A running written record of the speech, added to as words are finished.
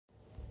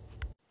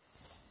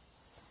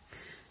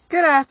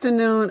Good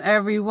afternoon,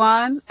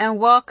 everyone, and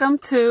welcome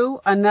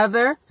to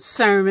another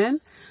sermon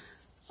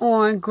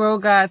on Grow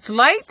God's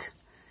Light.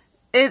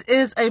 It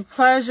is a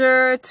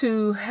pleasure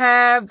to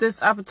have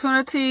this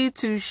opportunity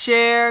to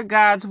share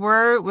God's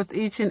Word with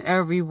each and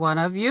every one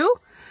of you.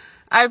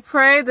 I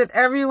pray that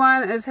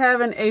everyone is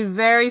having a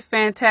very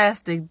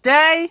fantastic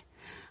day.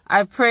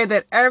 I pray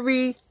that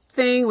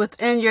everything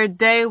within your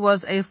day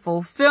was a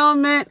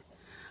fulfillment.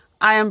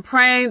 I am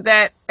praying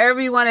that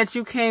everyone that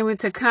you came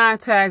into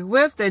contact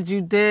with, that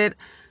you did,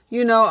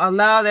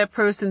 allow that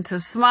person to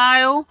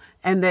smile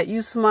and that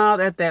you smiled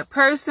at that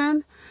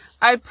person.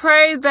 I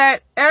pray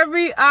that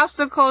every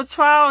obstacle,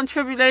 trial, and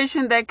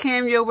tribulation that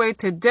came your way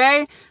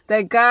today,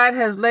 that God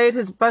has laid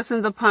his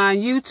blessings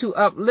upon you to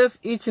uplift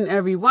each and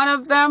every one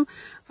of them.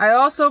 I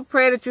also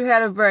pray that you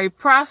had a very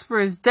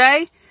prosperous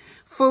day.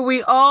 For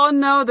we all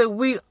know that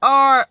we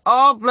are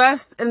all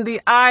blessed in the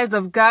eyes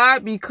of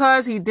God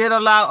because he did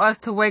allow us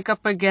to wake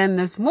up again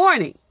this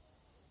morning.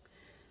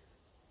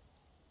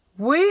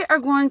 We are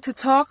going to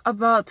talk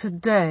about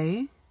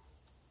today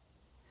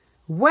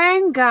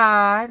when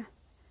God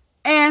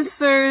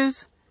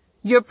answers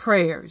your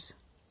prayers.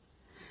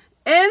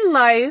 In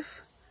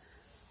life,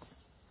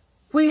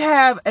 we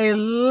have a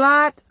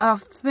lot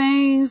of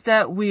things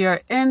that we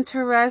are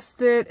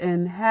interested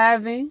in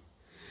having.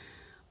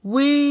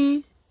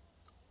 We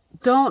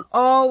don't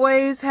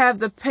always have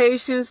the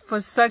patience for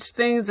such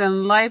things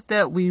in life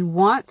that we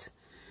want.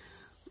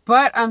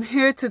 But I'm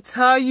here to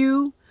tell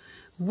you,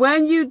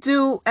 when you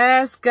do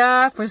ask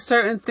God for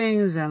certain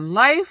things in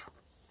life,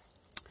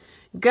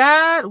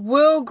 God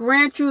will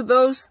grant you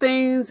those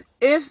things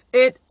if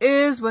it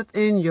is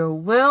within your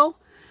will.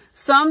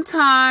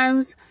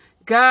 Sometimes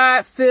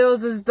God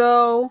feels as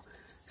though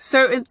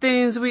certain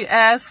things we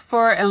ask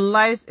for in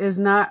life is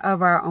not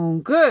of our own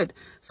good,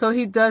 so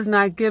he does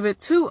not give it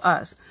to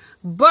us.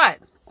 But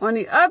on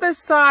the other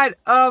side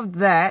of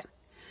that,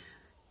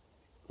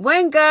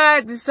 when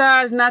God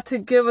decides not to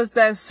give us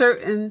that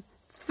certain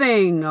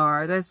thing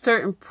or that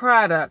certain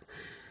product,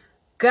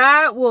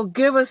 God will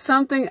give us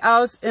something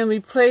else in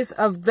replace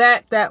of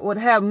that would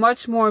have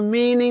much more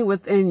meaning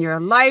within your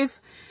life.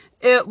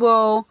 It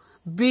will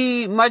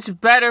be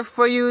much better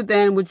for you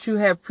than what you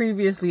have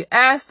previously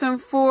asked him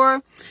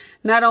for.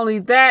 Not only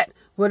that,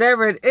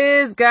 whatever it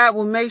is, God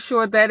will make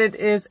sure that it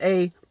is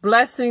a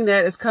blessing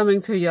that is coming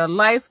to your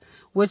life,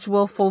 which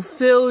will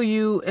fulfill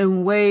you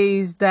in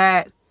ways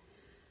that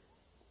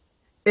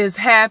is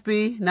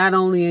happy, not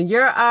only in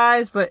your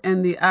eyes, but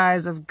in the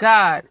eyes of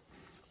God.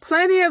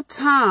 Plenty of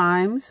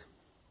times,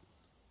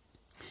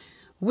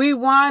 we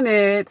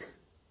wanted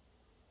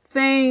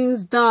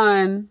things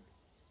done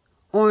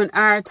on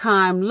our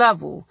time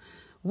level.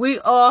 We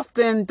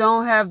often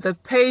don't have the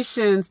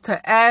patience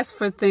to ask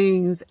for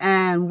things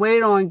and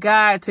wait on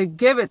God to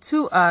give it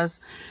to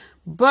us.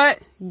 But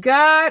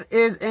God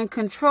is in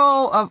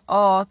control of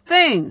all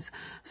things.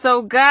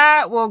 So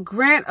God will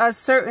grant us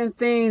certain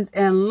things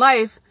in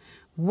life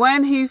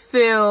when he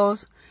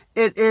feels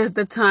it is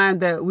the time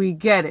that we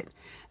get it.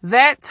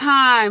 That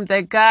time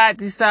that God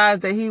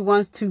decides that he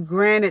wants to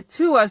grant it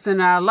to us in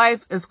our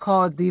life is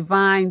called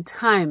divine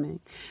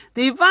timing.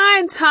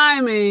 Divine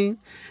timing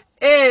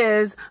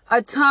is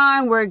a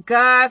time where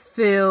God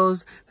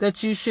feels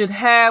that you should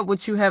have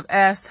what you have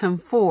asked him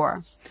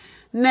for.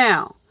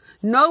 Now,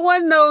 no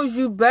one knows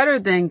you better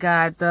than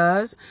God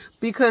does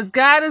because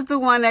God is the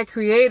one that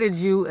created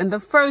you in the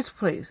first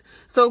place.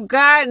 So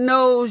God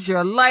knows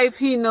your life.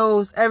 He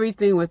knows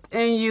everything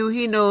within you.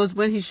 He knows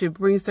when he should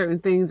bring certain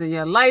things in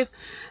your life.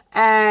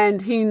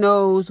 And he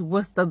knows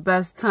what's the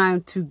best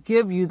time to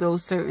give you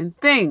those certain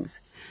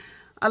things.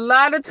 A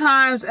lot of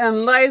times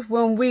in life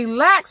when we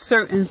lack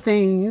certain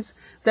things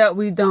that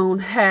we don't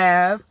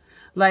have,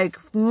 like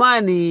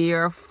money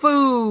or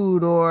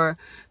food or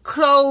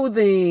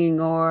clothing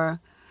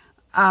or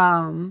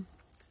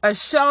a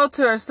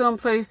shelter or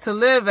someplace to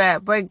live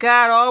at, but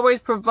God always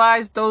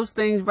provides those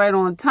things right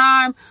on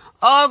time.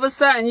 All of a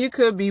sudden you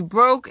could be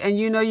broke and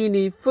you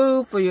need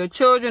food for your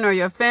children or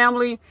your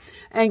family,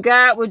 and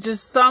God would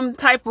just some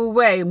type of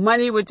way,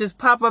 money would just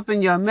pop up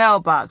in your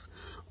mailbox.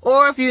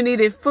 Or if you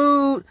needed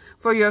food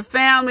for your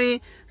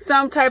family,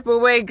 some type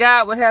of way,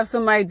 God would have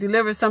somebody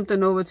deliver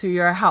something over to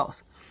your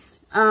house.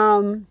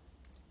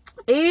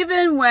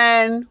 Even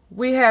when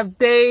we have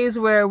days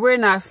where we're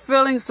not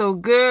feeling so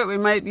good, we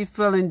might be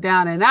feeling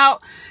down and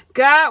out,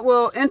 God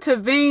will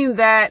intervene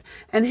that,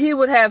 and he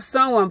would have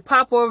someone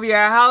pop over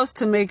your house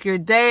to make your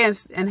day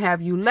and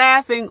have you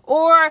laughing,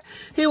 or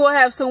he will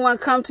have someone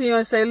come to you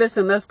and say,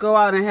 listen, let's go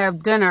out and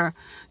have dinner,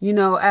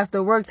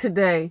 after work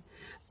today.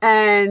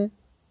 And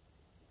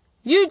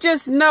you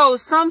just know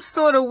some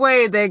sort of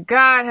way that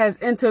God has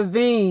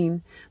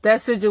intervened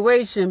that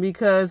situation,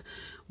 because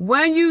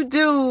when you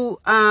do,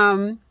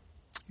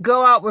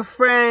 go out with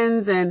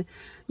friends and,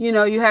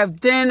 you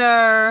have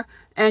dinner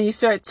and you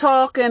start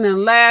talking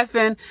and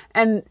laughing.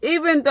 And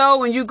even though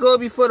when you go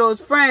before those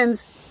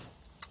friends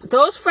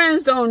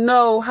don't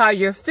know how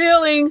you're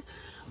feeling,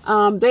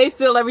 They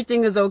feel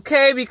everything is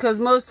okay, because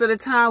most of the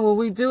time when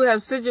we do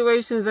have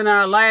situations in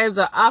our lives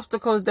or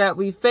obstacles that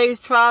we face,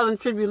 trials and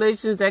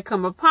tribulations that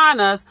come upon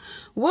us,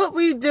 what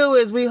we do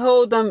is we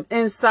hold them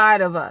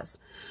inside of us.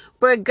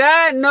 But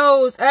God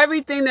knows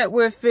everything that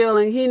we're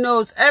feeling. He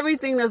knows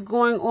everything that's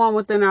going on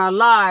within our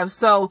lives.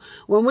 So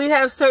when we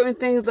have certain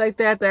things like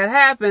that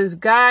happens,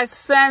 God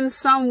sends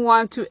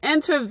someone to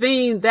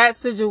intervene that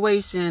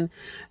situation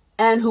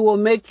and who will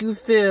make you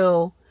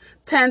feel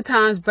 10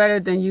 times better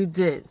than you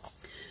did.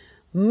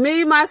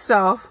 Me,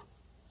 myself,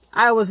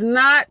 I was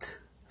not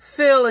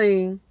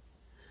feeling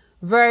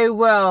very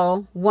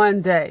well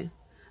one day.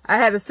 I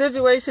had a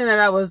situation that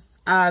I was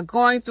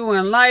going through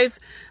in life.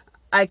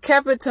 I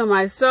kept it to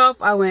myself.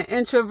 I went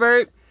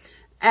introvert.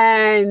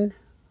 And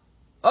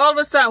all of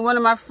a sudden, one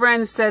of my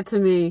friends said to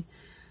me,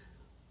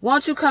 "Why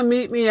don't you come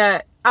meet me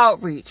at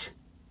Outreach?"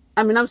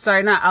 I'm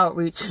sorry, not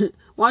Outreach.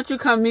 "Why don't you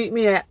come meet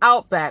me at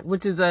Outback,"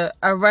 which is a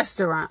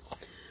restaurant.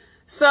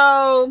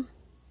 So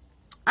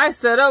I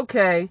said,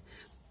 okay.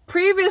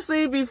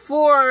 Previously,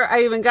 before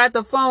I even got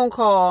the phone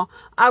call,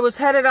 I was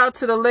headed out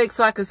to the lake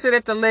so I could sit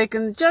at the lake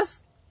and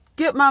just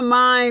get my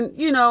mind,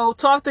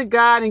 talk to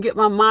God and get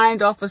my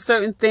mind off of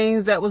certain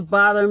things that was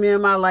bothering me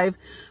in my life.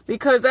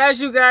 Because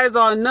as you guys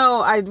all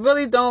know, I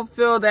really don't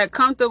feel that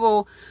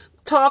comfortable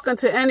talking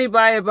to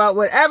anybody about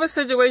whatever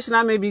situation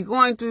I may be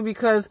going through,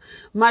 because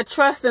my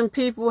trust in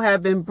people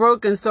have been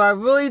broken. So I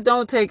really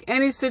don't take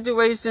any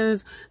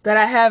situations that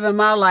I have in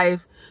my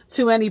life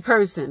to any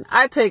person.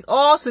 I take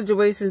all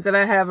situations that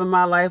I have in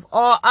my life,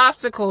 all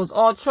obstacles,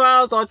 all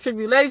trials, all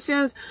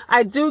tribulations,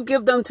 I do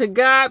give them to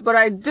God, but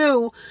I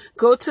do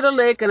go to the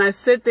lake and I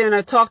sit there and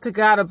I talk to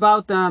God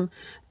about them.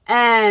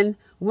 And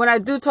when I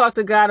do talk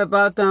to God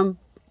about them,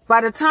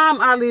 by the time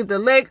I leave the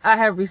lake, I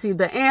have received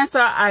the answer.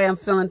 I am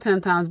feeling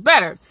 10 times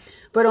better.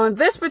 But on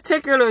this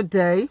particular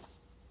day,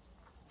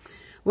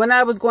 when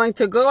I was going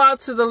to go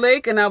out to the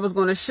lake and I was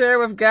going to share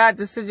with God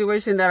the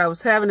situation that I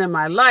was having in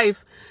my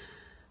life,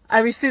 I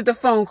received a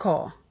phone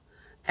call.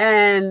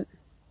 And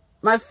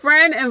my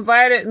friend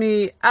invited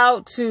me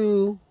out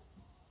to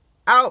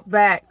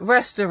Outback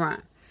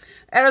restaurant.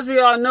 As we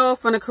all know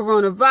from the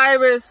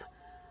coronavirus,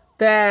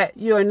 that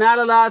you are not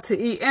allowed to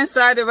eat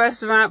inside the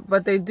restaurant,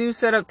 but they do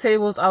set up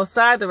tables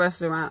outside the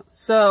restaurant.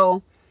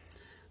 So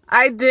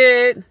I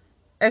did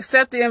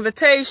accept the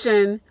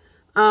invitation.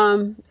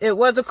 It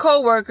was a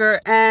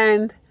coworker,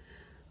 and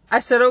I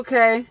said,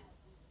 okay,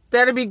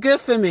 that'll be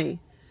good for me.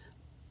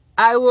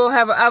 I will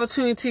have an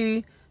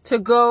opportunity to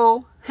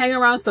go hang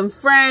around some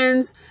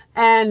friends,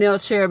 and they'll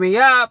cheer me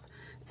up,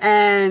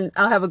 and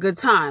I'll have a good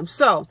time.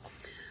 So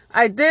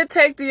I did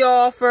take the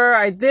offer.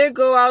 I did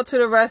go out to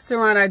the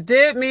restaurant. I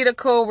did meet a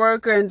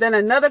coworker, and then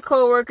another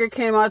coworker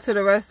came out to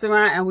the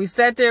restaurant, and we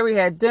sat there. We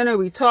had dinner.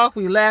 We talked.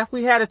 We laughed.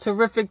 We had a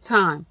terrific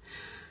time.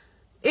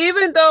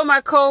 Even though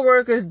my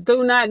coworkers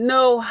do not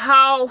know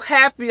how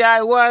happy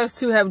I was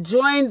to have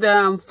joined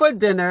them for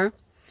dinner,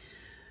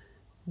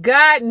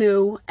 God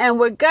knew. And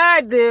what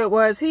God did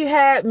was He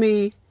had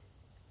me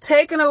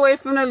taken away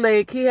from the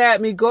lake. He had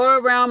me go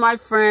around my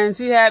friends.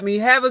 He had me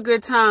have a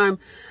good time.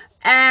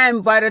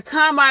 And by the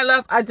time I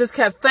left, I just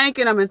kept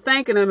thanking them and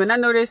thanking them. And I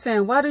know they're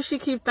saying, why does she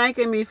keep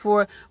thanking me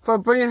for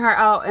bringing her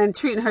out and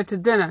treating her to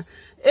dinner?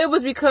 It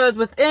was because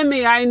within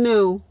me, I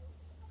knew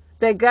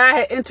that God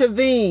had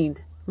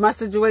intervened my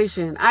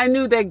situation. I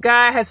knew that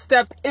God had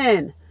stepped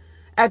in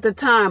at the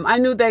time. I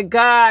knew that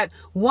God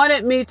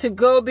wanted me to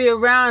go be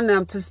around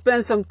them, to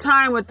spend some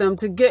time with them,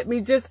 to get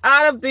me just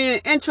out of being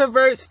an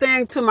introvert,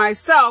 staying to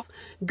myself.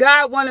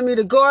 God wanted me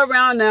to go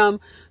around them,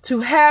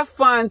 to have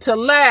fun, to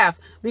laugh.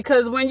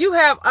 Because when you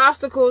have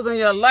obstacles in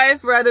your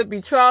life, whether it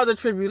be trials or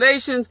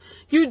tribulations,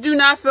 you do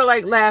not feel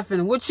like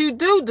laughing. What you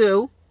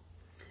do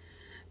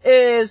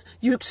is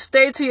you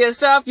stay to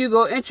yourself, you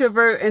go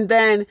introvert, and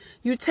then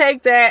you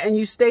take that and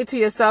you stay to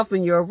yourself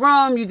in your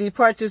room, you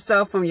depart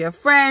yourself from your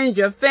friends,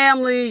 your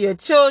family, your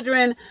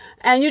children,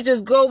 and you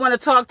just go want to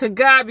talk to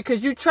God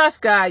because you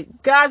trust God.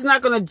 God's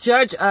not going to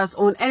judge us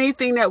on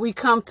anything that we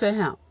come to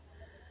Him.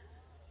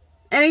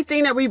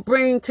 Anything that we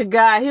bring to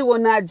God, He will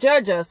not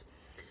judge us.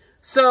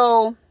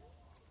 So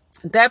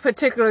that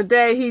particular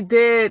day, He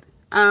did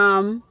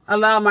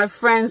allow my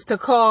friends to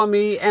call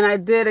me, and I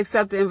did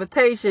accept the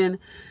invitation.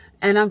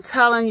 And I'm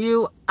telling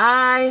you,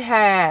 I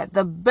had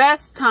the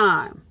best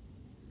time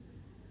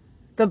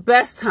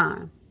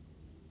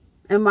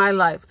in my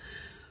life.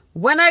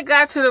 When I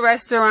got to the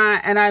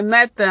restaurant and I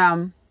met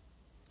them,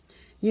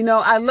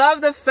 I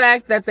love the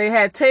fact that they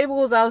had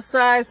tables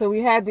outside. So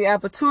we had the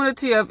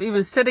opportunity of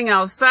even sitting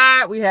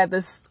outside. We had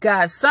the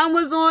God's sun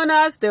was on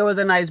us. There was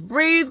a nice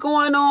breeze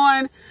going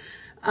on.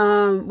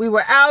 We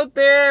were out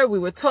there. We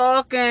were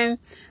talking.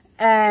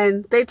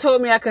 And they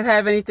told me I could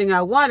have anything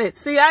I wanted.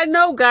 See, I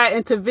know God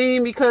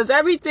intervened because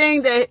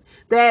everything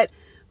that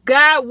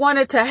God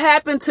wanted to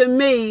happen to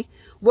me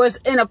was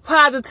in a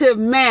positive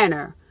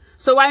manner.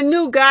 So I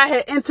knew God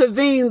had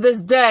intervened this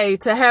day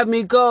to have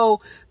me go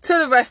to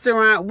the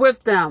restaurant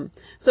with them.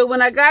 So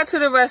when I got to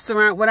the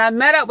restaurant, when I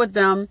met up with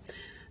them,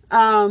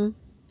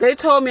 they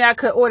told me I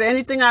could order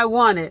anything I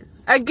wanted.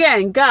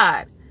 Again,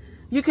 God.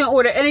 You can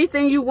order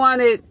anything you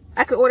wanted.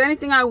 I could order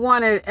anything I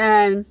wanted,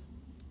 and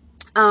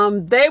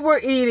they were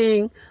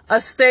eating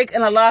a steak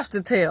and a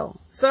lobster tail.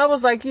 So I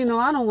was like, I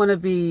don't want to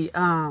be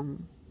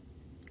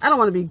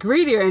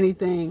greedy or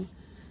anything,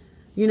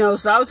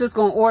 so I was just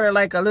going to order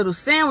like a little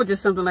sandwich or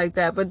something like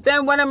that. But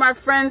then one of my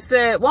friends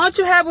said, why don't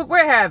you have what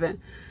we're having?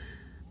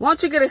 Why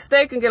don't you get a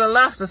steak and get a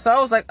lobster? So I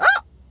was like,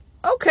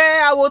 oh,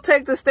 okay, I will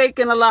take the steak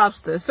and the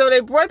lobster. So they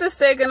brought the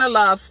steak and the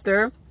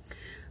lobster,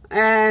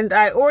 and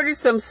I ordered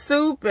some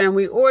soup, and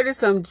we ordered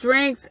some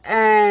drinks,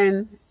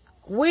 and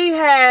we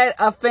had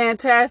a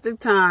fantastic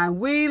time.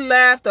 We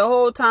laughed the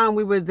whole time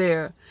we were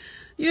there.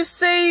 You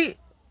see,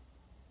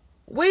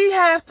 we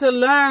have to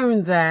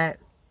learn that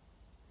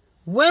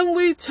when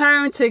we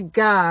turn to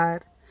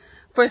God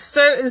for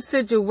certain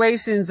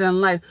situations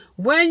in life,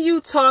 when you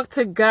talk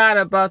to God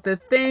about the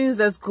things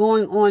that's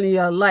going on in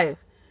your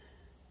life,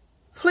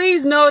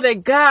 please know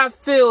that God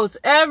feels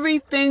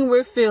everything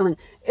we're feeling.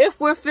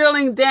 If we're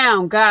feeling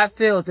down, God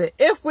feels it.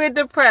 If we're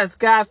depressed,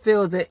 God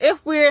feels it.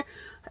 If we're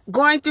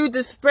going through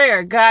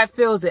despair, God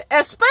feels it.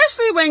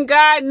 Especially when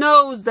God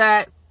knows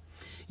that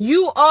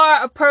you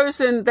are a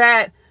person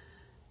that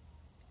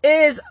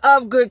is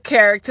of good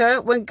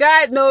character, when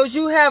God knows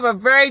you have a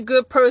very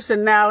good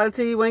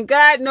personality, when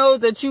God knows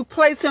that you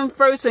place him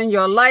first in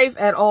your life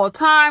at all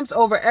times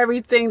over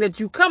everything that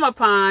you come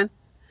upon,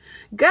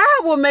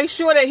 God will make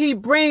sure that he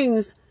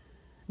brings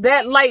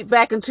that light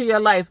back into your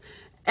life.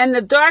 And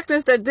the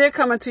darkness that did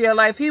come into your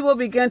life, he will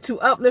begin to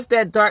uplift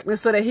that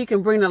darkness so that he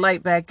can bring the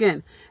light back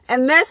in.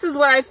 And this is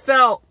what I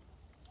felt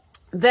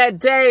that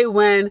day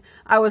when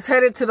I was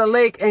headed to the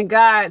lake, and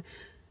God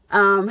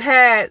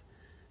had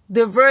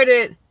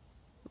diverted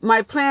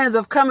my plans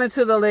of coming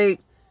to the lake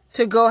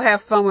to go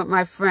have fun with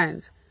my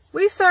friends.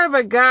 We serve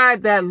a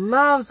God that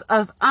loves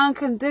us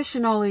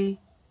unconditionally.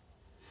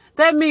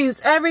 That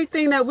means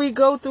everything that we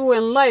go through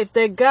in life,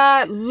 that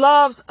God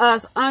loves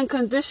us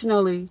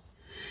unconditionally.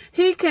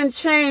 He can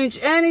change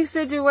any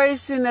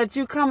situation that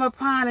you come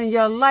upon in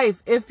your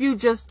life if you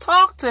just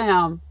talk to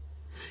him.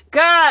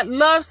 God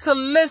loves to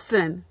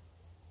listen.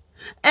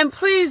 And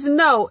please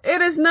know,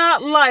 it is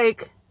not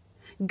like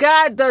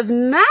God does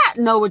not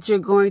know what you're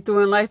going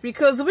through in life,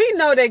 because we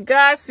know that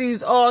God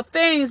sees all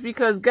things,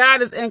 because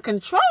God is in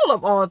control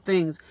of all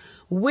things.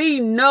 We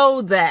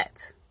know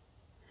that.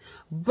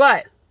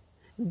 But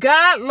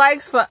God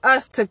likes for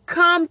us to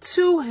come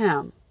to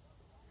him,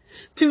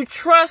 to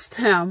trust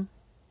him,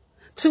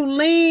 to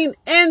lean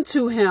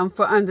into him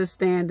for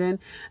understanding,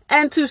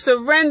 and to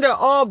surrender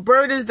all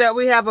burdens that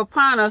we have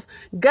upon us.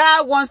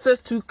 God wants us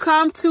to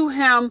come to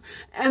him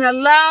and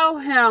allow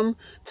him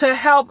to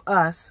help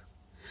us.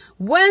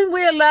 When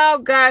we allow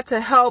God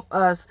to help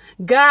us,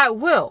 God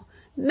will.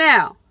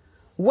 Now,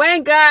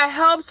 when God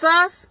helps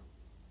us,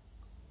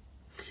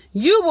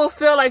 you will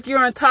feel like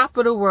you're on top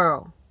of the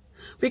world.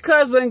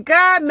 Because when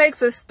God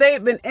makes a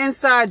statement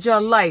inside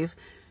your life,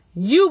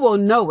 you will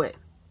know it.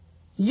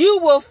 You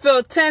will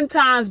feel 10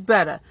 times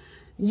better.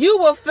 You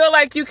will feel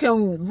like you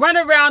can run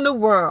around the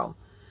world.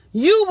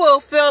 You will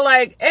feel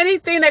like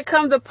anything that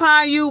comes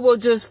upon you will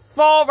just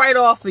fall right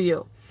off of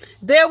you.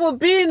 There will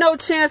be no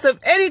chance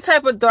of any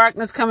type of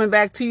darkness coming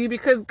back to you,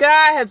 because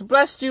God has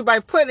blessed you by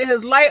putting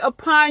his light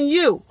upon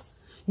you.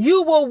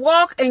 You will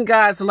walk in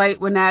God's light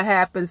when that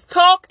happens.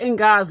 Talk in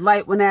God's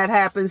light when that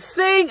happens.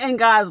 Sing in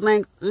God's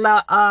light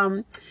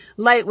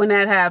when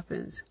that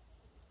happens.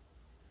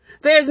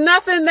 There's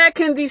nothing that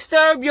can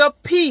disturb your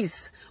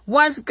peace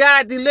once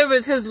God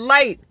delivers his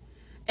light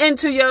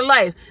into your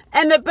life.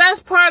 And the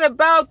best part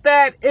about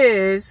that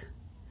is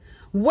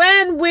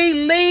when we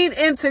lean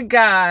into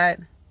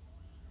God,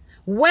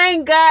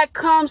 when God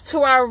comes to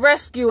our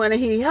rescue and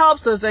he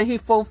helps us and he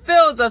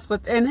fulfills us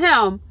within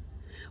him,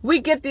 we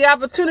get the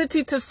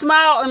opportunity to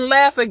smile and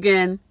laugh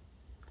again.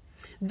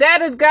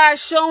 That is God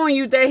showing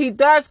you that he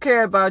does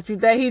care about you,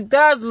 that he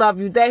does love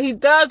you, that he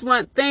does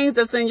want things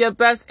that's in your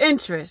best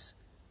interest.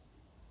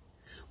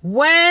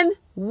 When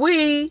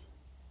we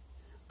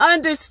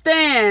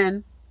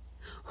understand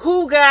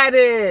who God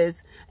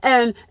is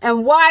and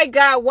why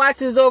God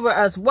watches over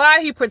us,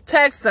 why he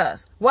protects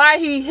us, why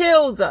he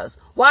heals us,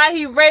 why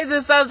he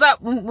raises us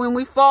up when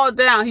we fall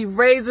down. He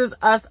raises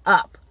us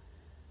up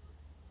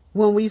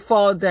when we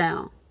fall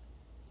down.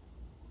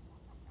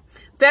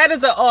 That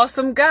is an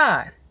awesome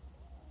God.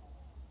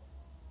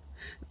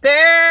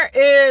 There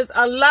is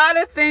a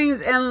lot of things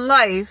in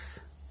life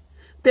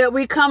that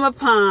we come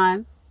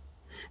upon,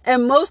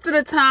 and most of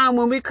the time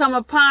when we come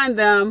upon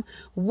them,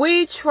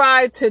 we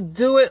try to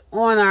do it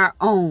on our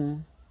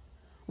own.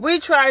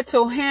 We try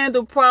to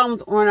handle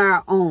problems on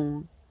our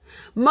own.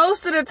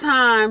 Most of the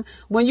time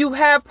when you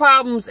have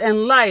problems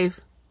in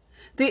life,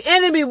 the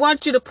enemy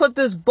wants you to put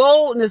this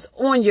boldness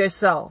on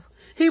yourself.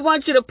 He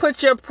wants you to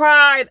put your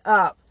pride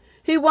up.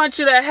 He wants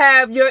you to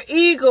have your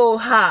ego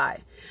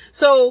high.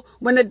 So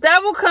when the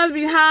devil comes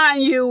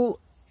behind you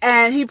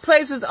and he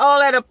places all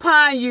that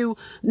upon you,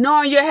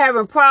 knowing you're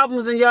having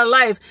problems in your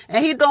life,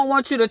 and he don't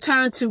want you to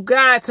turn to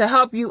God to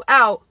help you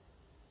out,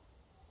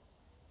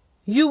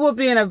 you will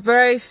be in a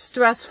very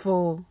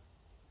stressful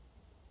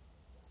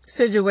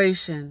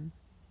situation.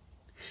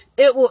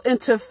 It will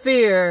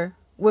interfere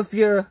with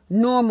your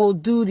normal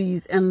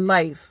duties in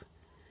life.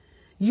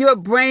 Your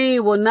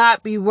brain will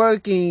not be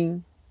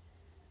working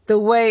the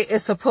way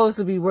it's supposed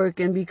to be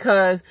working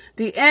because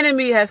the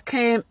enemy has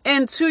came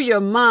into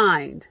your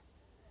mind.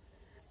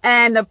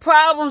 And the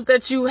problems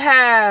that you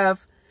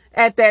have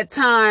at that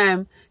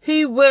time,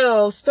 he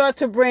will start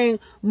to bring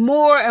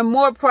more and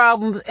more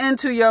problems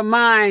into your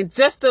mind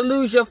just to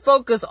lose your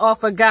focus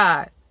off of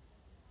God.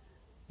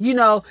 You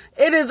know,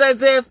 it is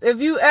as if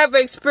you ever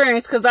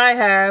experienced, because I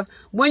have,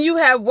 when you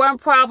have one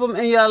problem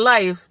in your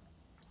life,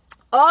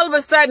 all of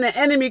a sudden the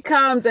enemy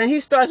comes and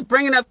he starts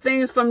bringing up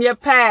things from your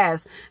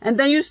past. And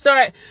then you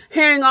start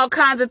hearing all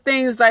kinds of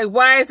things like,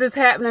 why is this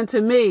happening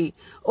to me?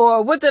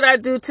 Or what did I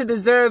do to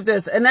deserve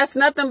this? And that's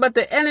nothing but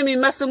the enemy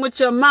messing with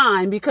your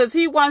mind because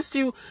he wants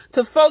you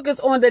to focus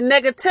on the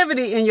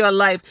negativity in your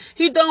life.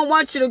 He don't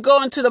want you to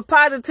go into the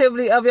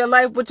positivity of your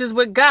life, which is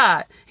with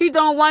God. He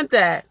don't want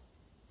that.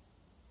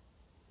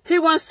 He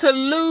wants to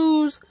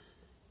lose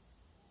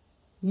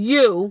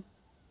you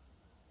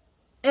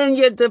in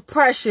your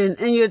depression,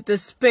 in your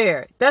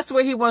despair. That's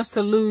where he wants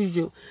to lose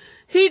you.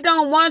 He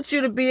don't want you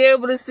to be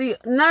able to see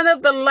none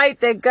of the light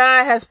that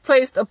God has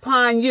placed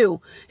upon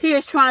you. He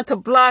is trying to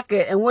block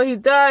it. And what he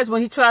does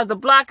when he tries to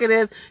block it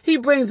is he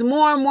brings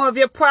more and more of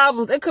your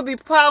problems. It could be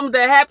problems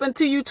that happened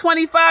to you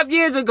 25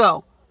 years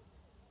ago.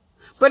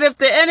 But if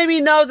the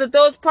enemy knows that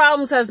those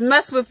problems has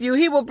messed with you,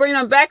 he will bring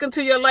them back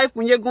into your life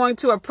when you're going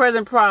to a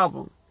present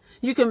problem.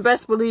 You can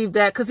best believe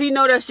that because he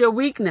knows that's your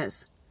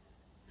weakness.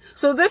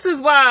 So this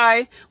is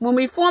why when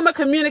we form a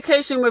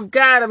communication with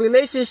God, a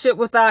relationship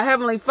with our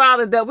Heavenly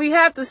Father, that we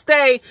have to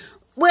stay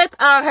with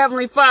our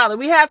Heavenly Father.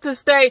 We have to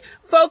stay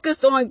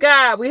focused on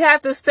God. We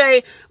have to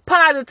stay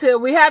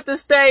positive. We have to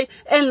stay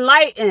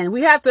enlightened.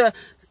 We have to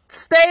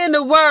stay in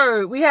the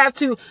Word. We have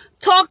to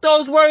talk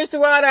those words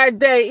throughout our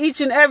day,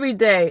 each and every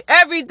day,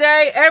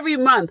 every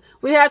month.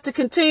 We have to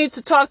continue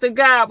to talk to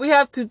God. We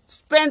have to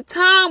spend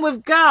time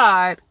with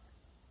God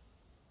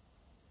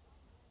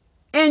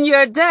in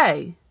your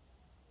day.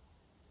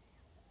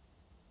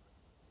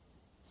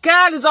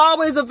 God is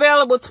always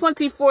available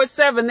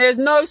 24/7. There's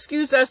no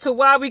excuse as to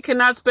why we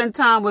cannot spend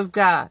time with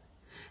God.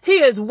 He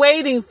is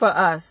waiting for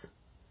us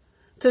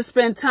to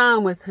spend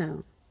time with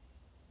him.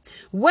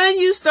 When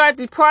you start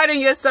departing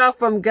yourself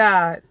from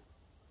God,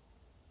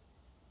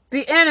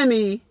 the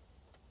enemy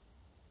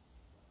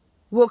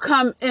will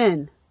come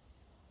in.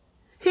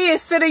 He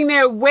is sitting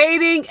there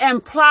waiting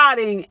and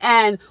plotting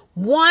and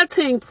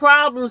wanting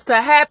problems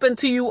to happen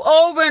to you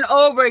over and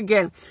over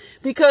again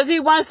because he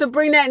wants to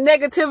bring that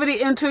negativity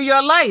into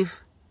your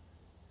life.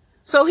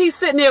 So he's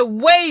sitting there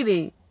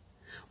waiting.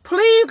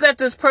 Please let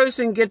this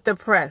person get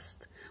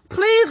depressed.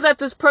 Please let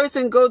this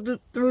person go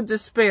through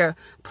despair.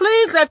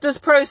 Please let this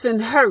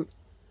person hurt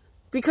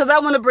because I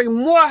want to bring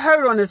more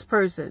hurt on this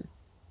person.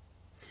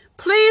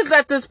 Please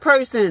let this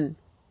person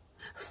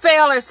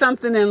fail at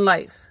something in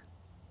life.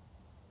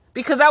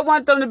 Because I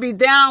want them to be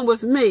down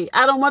with me.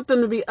 I don't want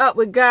them to be up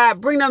with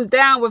God. Bring them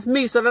down with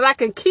me so that I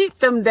can keep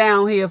them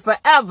down here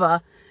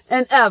forever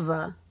and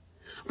ever.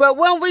 But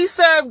when we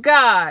serve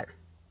God,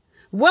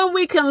 when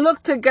we can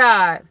look to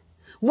God,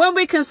 when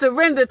we can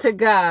surrender to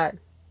God,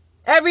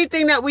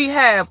 everything that we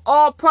have,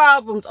 all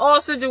problems, all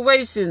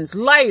situations,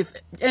 life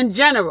in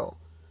general,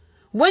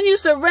 when you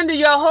surrender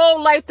your whole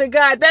life to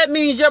God, that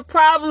means your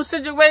problems,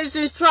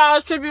 situations,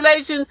 trials,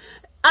 tribulations,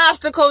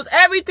 obstacles,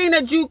 everything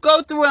that you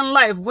go through in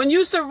life, when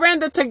you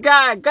surrender to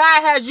God,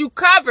 God has you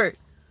covered.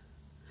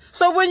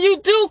 So when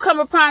you do come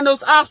upon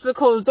those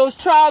obstacles, those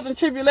trials and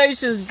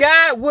tribulations,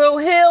 God will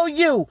heal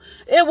you.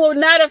 It will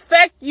not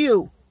affect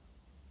you.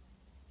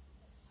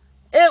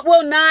 It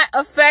will not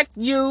affect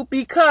you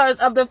because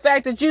of the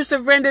fact that you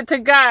surrendered to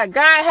God.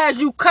 God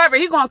has you covered.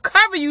 He's going to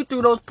cover you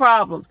through those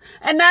problems.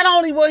 And not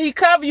only will he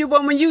cover you,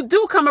 but when you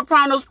do come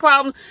upon those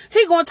problems,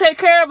 he's going to take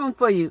care of them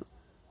for you.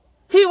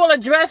 He will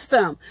address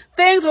them.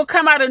 Things will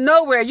come out of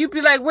nowhere. You'd be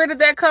like, where did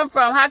that come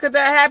from? How could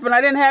that happen? I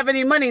didn't have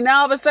any money. Now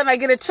all of a sudden I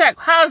get a check.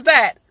 How's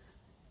that?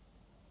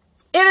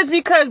 It is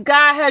because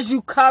God has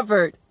you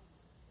covered.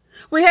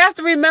 We have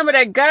to remember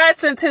that God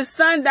sent his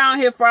son down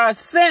here for our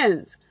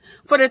sins,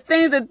 for the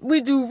things that we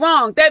do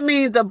wrong. That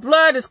means the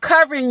blood is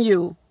covering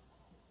you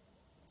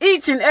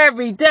each and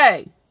every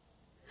day.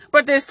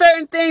 But there's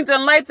certain things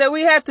in life that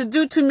we have to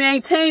do to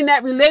maintain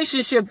that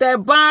relationship,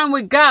 that bond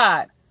with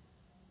God.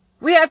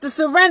 We have to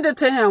surrender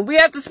to him. We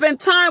have to spend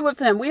time with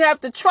him. We have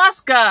to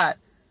trust God.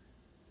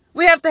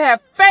 We have to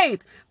have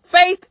faith.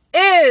 Faith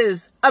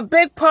is a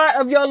big part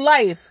of your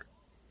life.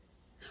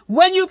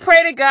 When you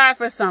pray to God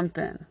for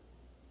something,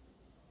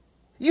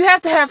 you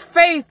have to have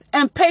faith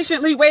and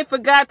patiently wait for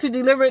God to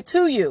deliver it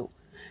to you.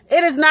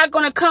 It is not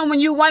going to come when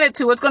you want it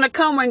to. It's going to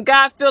come when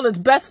God feels it's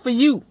best for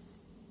you.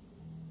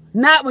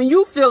 Not when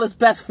you feel it's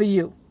best for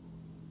you.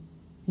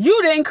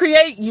 You didn't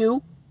create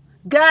you.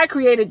 God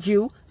created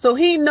you, so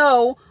he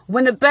know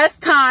when the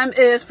best time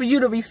is for you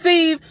to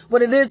receive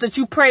what it is that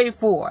you prayed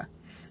for.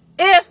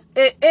 If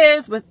it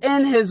is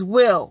within his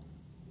will,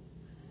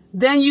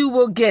 then you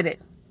will get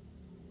it.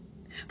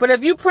 But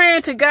if you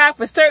praying to God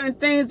for certain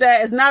things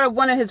that is not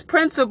one of his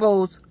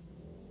principles,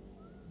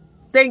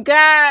 then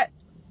God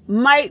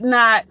might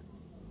not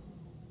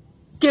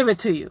give it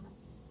to you.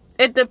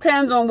 It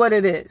depends on what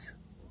it is.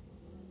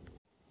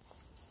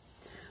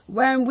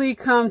 When we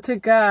come to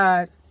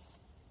God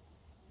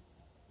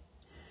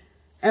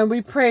and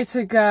we pray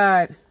to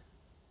God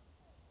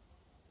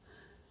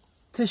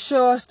to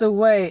show us the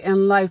way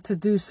in life to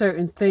do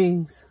certain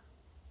things.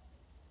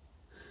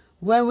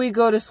 When we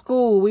go to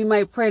school, we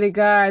might pray to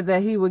God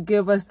that he would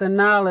give us the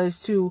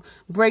knowledge to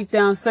break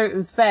down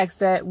certain facts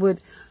that would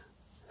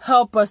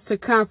help us to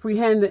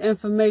comprehend the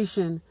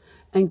information.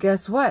 And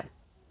guess what?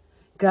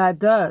 God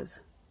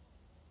does.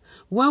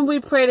 When we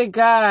pray to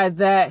God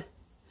that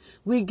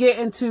we get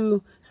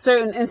into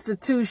certain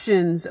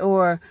institutions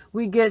or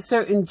we get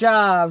certain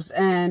jobs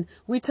and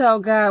we tell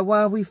God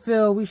why we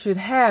feel we should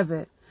have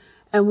it.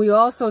 And we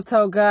also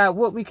tell God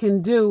what we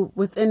can do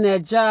within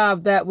that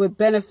job that would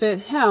benefit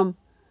him.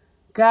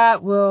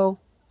 God will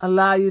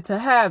allow you to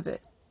have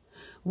it.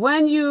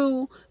 When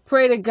you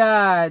pray to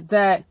God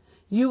that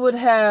you would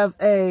have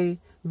a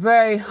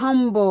very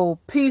humble,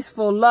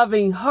 peaceful,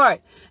 loving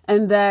heart,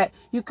 and that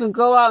you can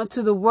go out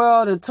into the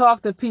world and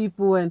talk to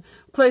people and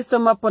place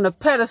them up on a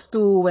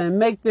pedestal and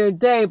make their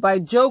day by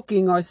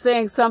joking or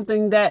saying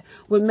something that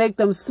would make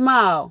them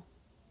smile.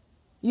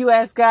 You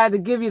ask God to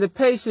give you the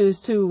patience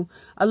to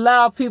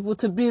allow people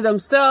to be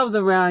themselves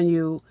around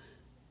you.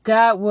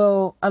 God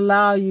will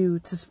allow you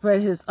to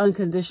spread his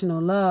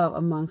unconditional love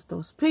amongst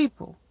those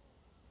people.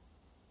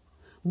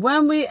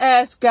 When we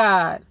ask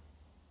God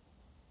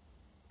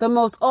the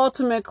most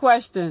ultimate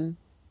question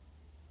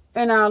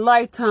in our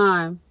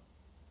lifetime,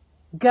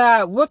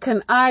 God, what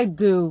can I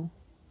do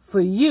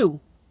for you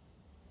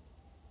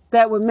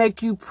that would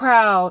make you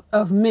proud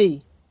of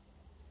me?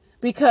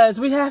 Because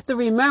we have to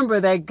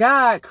remember that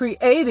God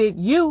created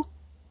you.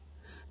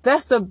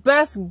 That's the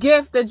best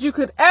gift that you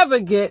could ever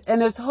get in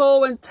this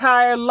whole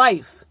entire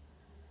life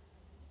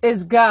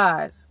is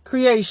God's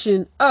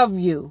creation of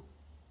you.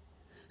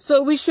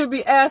 So we should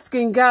be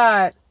asking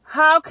God,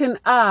 how can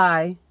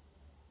I,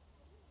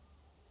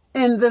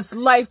 in this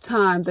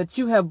lifetime that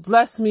you have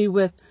blessed me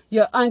with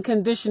your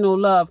unconditional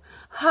love,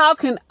 how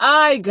can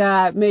I,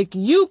 God, make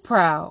you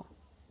proud?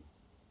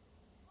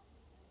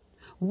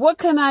 What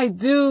can I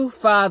do,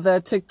 Father,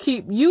 to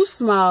keep you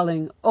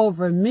smiling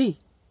over me?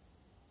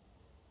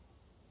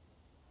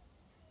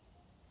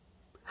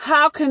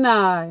 How can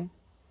I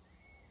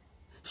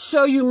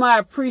show you my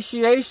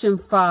appreciation,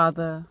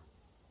 Father,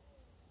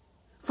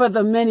 for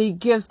the many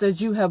gifts that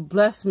you have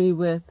blessed me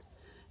with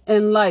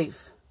in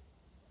life?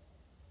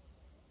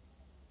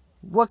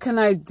 What can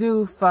I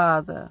do,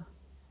 Father,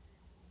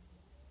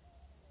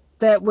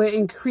 that will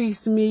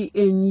increase me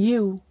in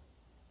you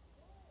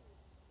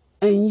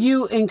and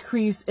you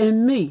increase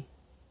in me?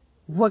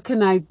 What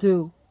can I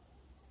do?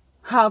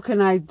 How can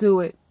I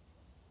do it?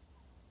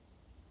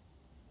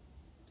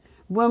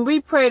 When we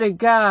pray to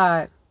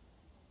God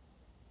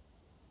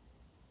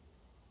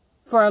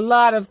for a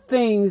lot of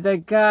things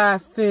that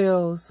God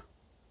feels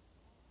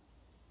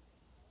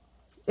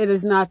it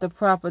is not the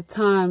proper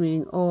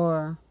timing,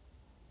 or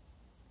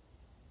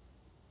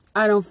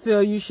I don't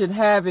feel you should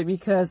have it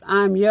because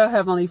I'm your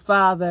Heavenly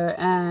Father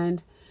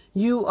and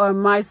you are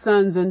my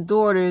sons and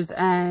daughters,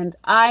 and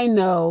I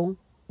know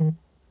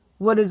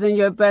what is in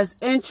your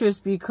best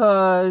interest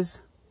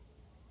because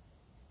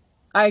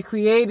I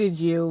created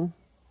you.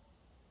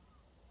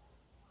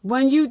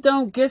 When you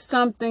don't get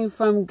something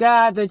from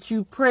God that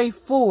you pray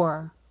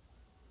for,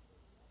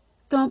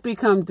 don't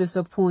become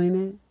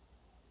disappointed.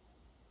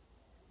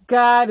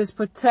 God is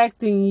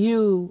protecting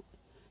you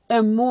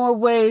in more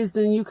ways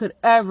than you could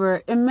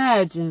ever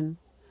imagine.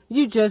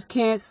 You just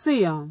can't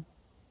see them.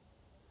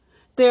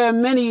 There are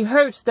many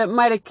hurts that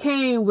might have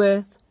came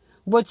with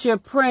what you're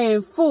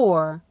praying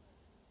for.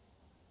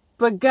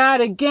 But God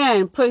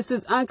again placed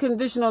his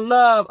unconditional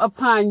love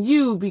upon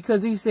you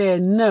because he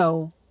said,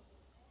 no,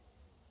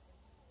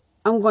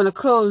 I'm going to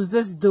close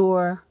this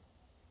door.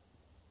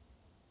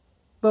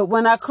 But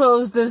when I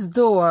close this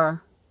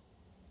door,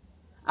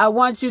 I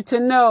want you to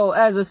know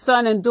as a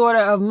son and daughter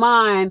of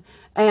mine,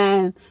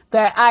 and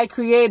that I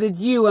created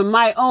you in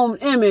my own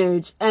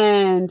image,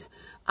 and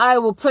I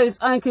will place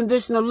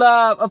unconditional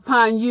love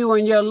upon you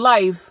and your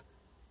life.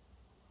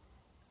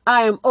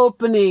 I am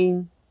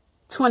opening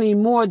 20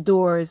 more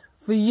doors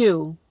for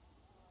you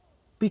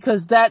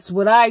because that's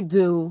what I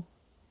do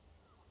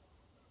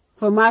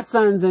for my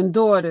sons and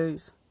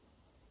daughters.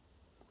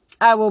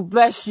 I will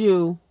bless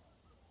you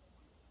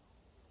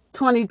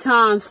 20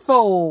 times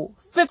fold,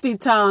 50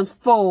 times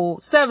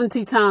fold,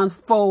 70 times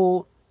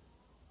fold,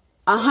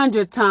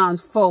 100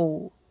 times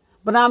fold.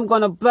 But I'm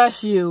going to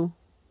bless you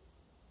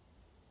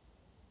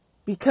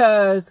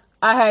because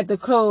I had to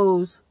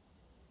close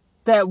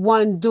that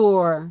one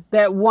door,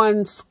 that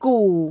one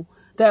school,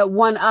 that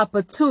one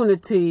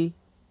opportunity,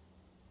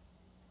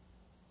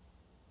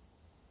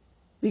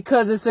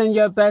 because it's in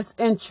your best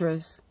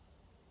interest.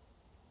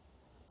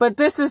 But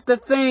this is the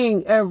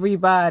thing,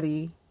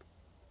 everybody.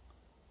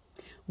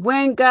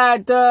 When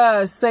God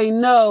does say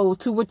no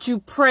to what you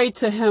pray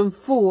to him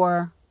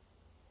for,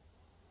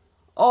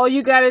 all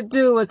you got to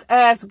do is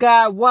ask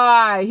God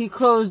why he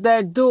closed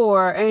that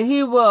door, and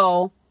he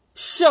will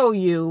show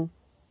you.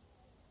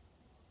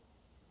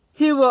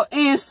 He will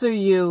answer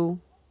you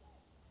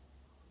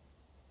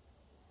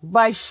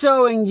by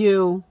showing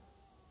you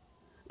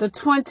the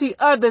 20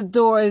 other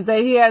doors that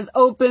he has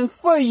opened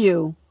for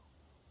you.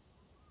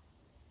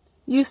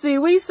 You see,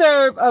 we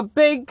serve a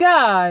big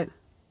God.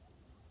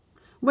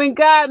 When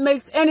God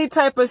makes any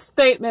type of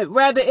statement,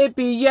 whether it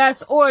be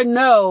yes or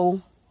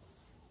no,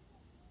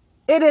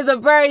 it is a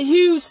very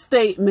huge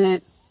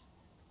statement.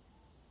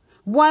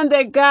 One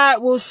that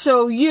God will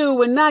show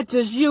you, and not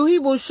just you, he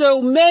will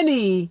show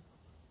many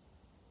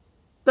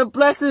the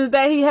blessings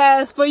that he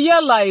has for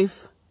your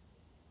life.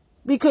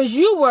 Because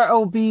you were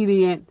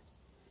obedient.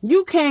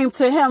 You came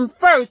to him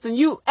first and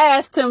you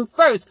asked him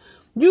first.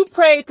 You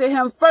prayed to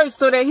him first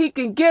so that he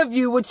can give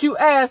you what you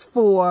asked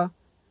for,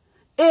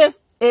 if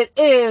it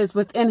is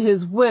within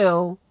his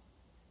will.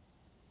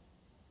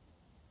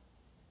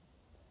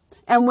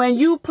 And when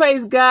you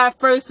place God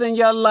first in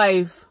your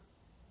life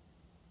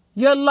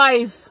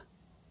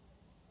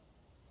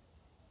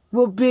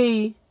will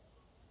be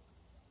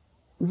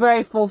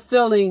very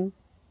fulfilling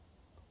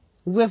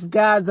with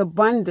God's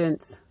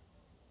abundance.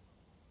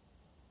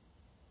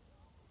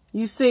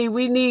 You see,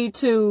 we need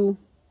to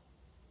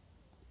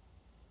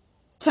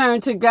turn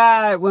to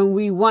God when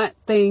we want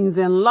things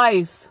in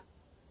life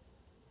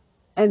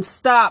and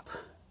stop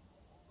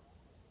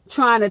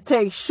trying to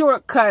take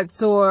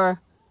shortcuts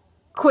or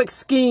quick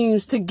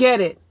schemes to get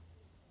it.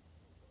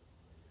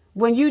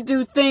 When you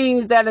do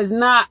things that is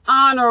not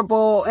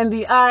honorable in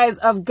the eyes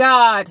of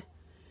God,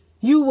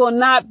 you will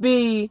not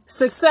be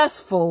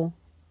successful.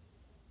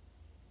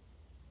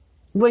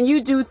 When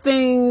you do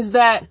things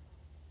that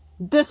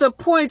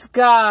disappoints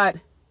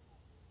God,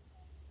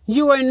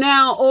 you are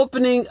now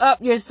opening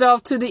up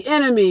yourself to the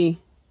enemy.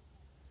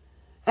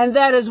 And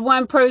that is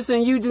one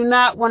person you do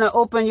not want to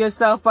open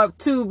yourself up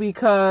to,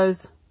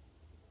 because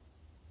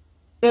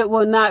it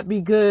will not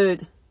be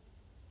good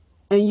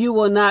and you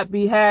will not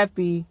be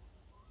happy.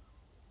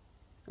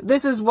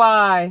 This is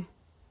why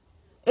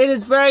it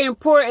is very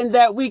important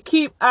that we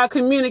keep our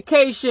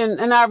communication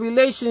and our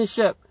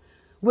relationship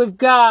with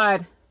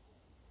God.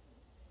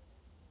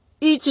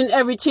 Each and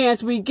every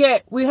chance we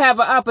get, we have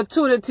an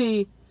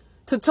opportunity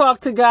to talk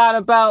to God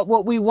about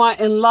what we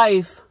want in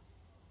life.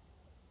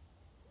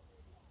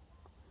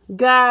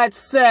 God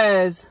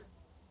says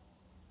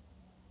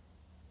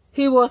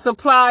he will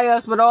supply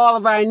us with all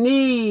of our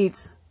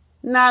needs.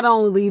 Not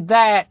only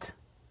that,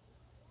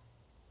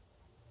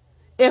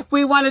 if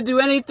we want to do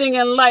anything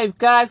in life,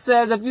 God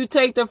says, if you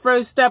take the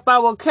first step, I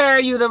will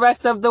carry you the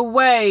rest of the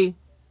way.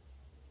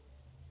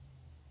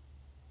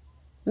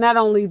 Not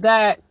only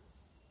that,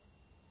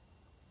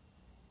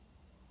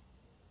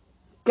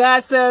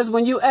 God says,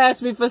 when you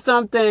ask me for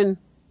something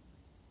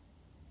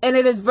and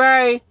it is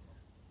very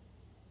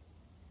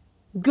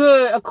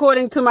good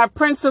according to my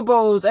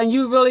principles and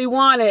you really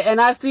want it, and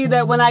I see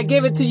that when I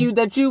give it to you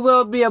that you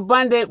will be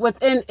abundant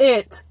within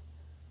it,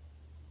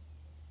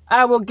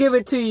 I will give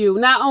it to you.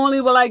 Not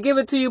only will I give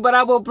it to you, but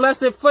I will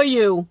bless it for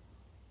you.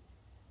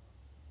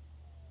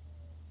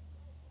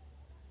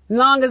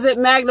 Long as it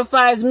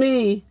magnifies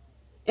me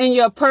in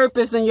your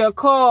purpose and your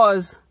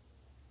cause.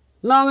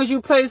 Long as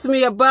you place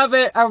me above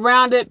it,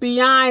 around it,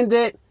 behind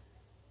it,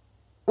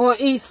 on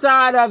each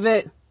side of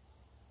it,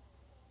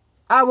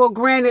 I will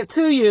grant it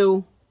to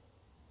you,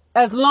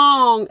 as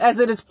long as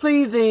it is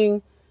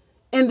pleasing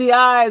in the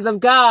eyes of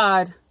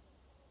God.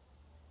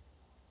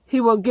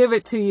 He will give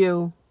it to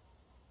you.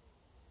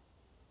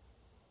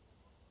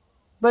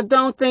 But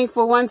don't think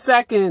for 1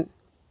 second,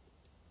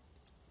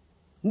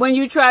 when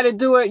you try to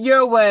do it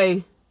your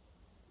way,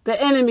 the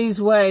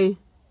enemy's way,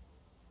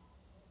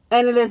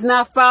 and it is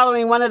not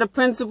following one of the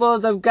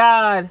principles of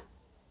God,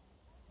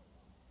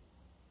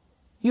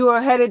 you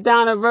are headed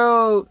down a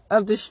road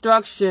of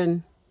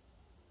destruction.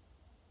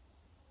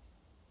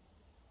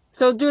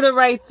 So do the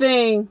right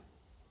thing.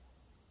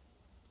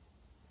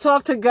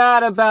 Talk to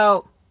God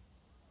about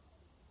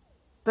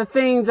the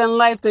things in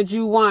life that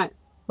you want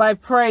by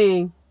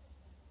praying.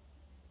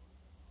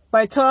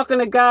 By talking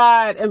to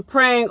God and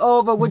praying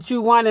over what you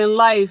want in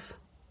life,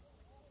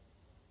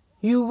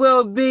 you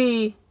will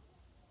be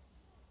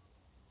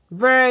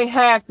very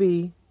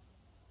happy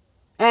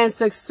and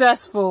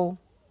successful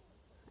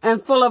and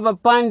full of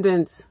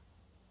abundance.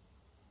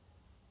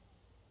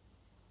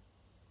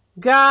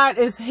 God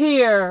is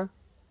here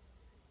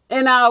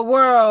in our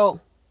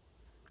world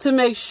to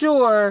make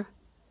sure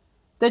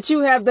that you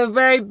have the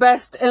very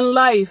best in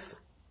life.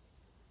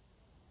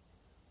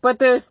 But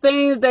there's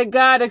things that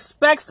God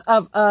expects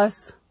of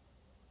us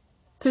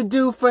to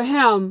do for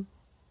him.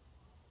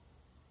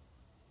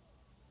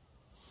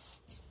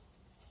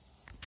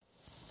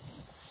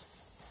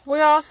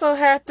 We also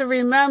have to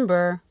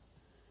remember,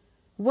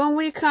 when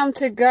we come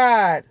to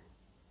God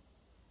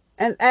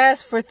and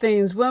ask for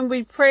things, when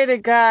we pray to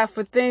God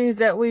for things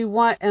that we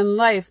want in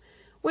life,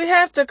 we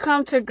have to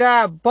come to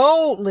God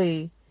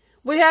boldly.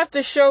 We have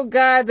to show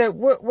God that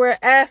what we're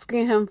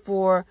asking Him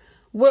for,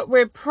 what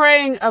we're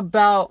praying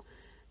about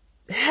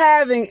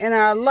having in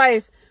our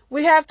life,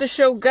 we have to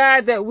show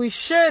God that we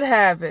should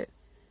have it.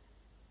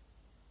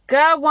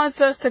 God wants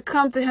us to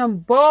come to Him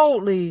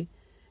boldly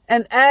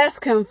and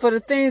ask Him for the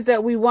things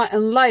that we want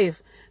in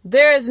life.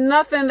 There is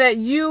nothing that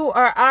you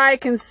or I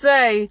can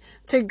say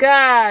to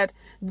God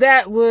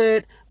that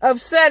would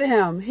upset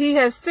Him. He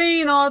has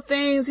seen all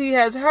things. He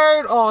has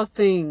heard all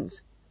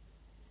things.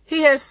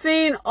 He has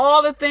seen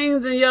all the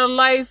things in your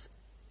life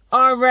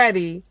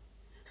already.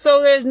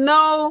 So there's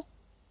no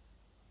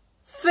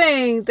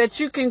thing that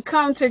you can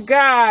come to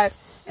God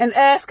and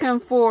ask Him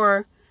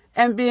for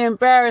and be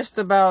embarrassed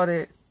about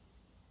it.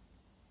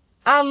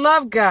 I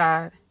love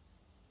God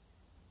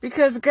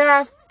because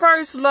God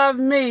first loved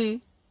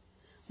me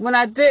when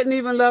I didn't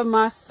even love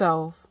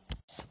myself.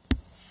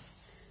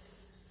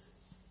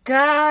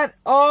 God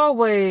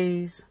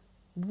always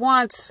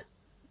wants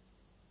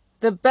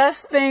the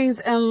best things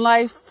in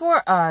life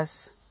for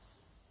us.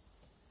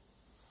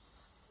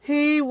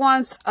 He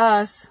wants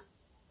us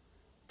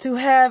to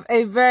have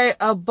a very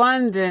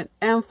abundant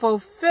and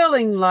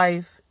fulfilling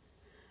life,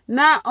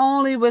 not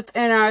only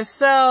within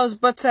ourselves,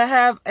 but to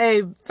have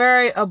a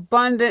very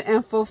abundant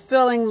and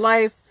fulfilling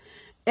life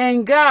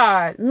in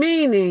God,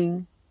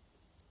 meaning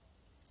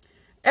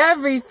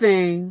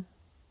everything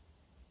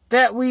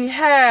that we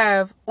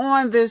have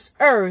on this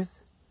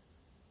earth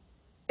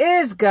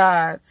is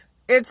God's.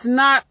 It's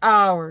not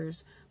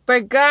ours.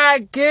 But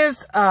God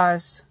gives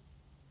us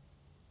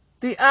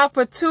the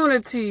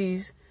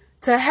opportunities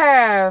to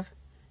have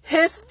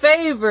His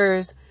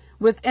favors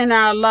within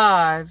our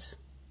lives.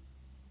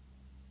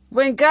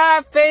 When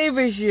God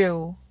favors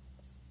you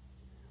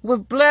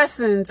with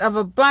blessings of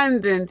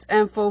abundance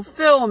and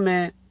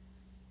fulfillment,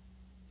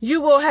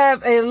 you will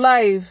have a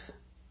life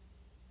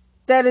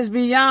that is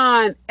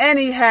beyond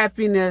any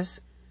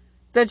happiness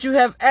that you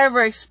have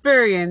ever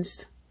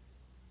experienced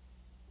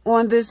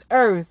on this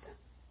earth.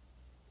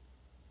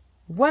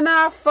 When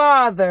our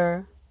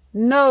Father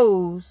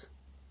knows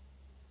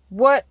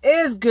what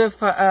is good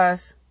for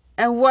us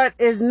and what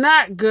is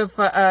not good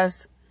for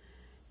us,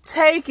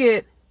 take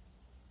it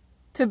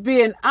to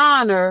be an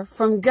honor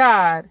from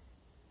God,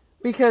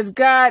 because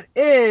God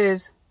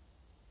is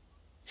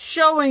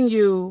showing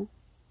you,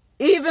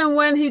 even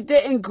when He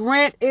didn't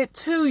grant it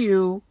to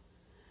you,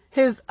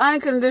 His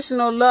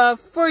unconditional love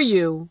for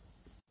you.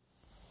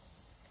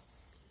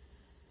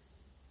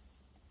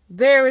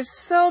 There is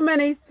so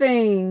many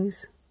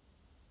things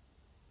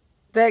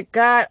that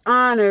God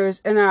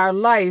honors in our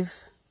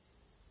life,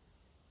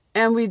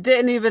 and we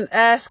didn't even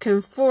ask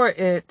Him for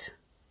it.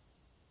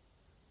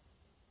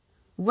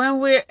 When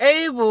we're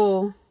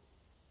able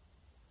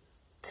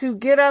to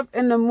get up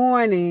in the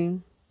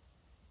morning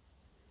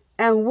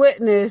and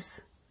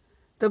witness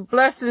the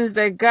blessings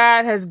that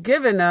God has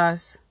given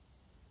us,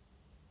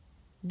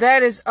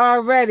 that is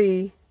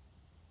already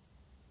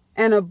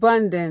an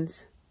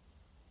abundance.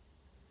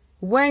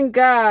 When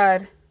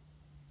God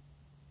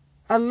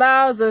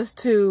allows us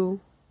to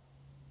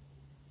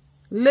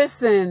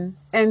listen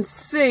and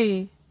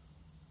see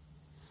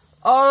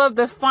all of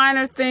the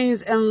finer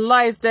things in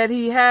life that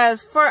He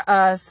has for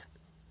us,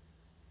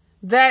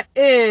 that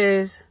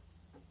is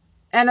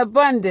an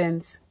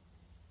abundance.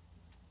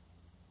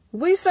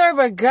 We serve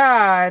a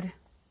God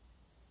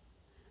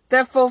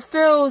that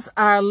fulfills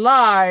our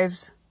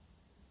lives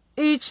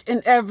each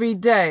and every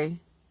day.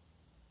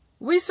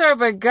 We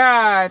serve a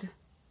God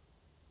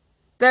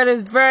that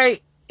is very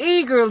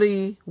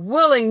eagerly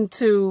willing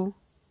to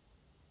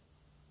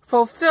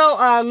fulfill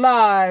our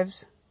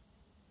lives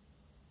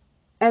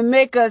and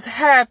make us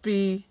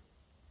happy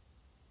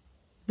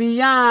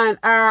beyond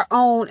our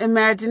own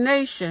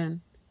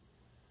imagination.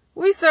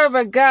 We serve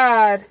a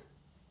God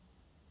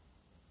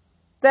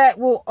that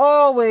will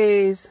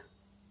always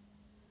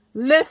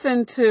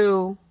listen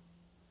to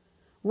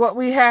what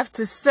we have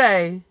to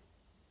say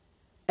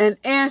and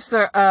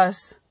answer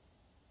us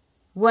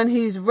when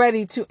He's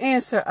ready to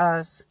answer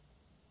us.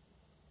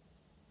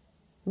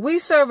 We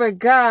serve a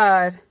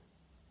God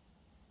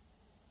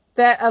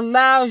that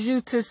allows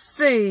you to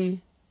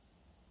see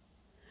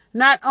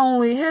not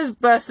only His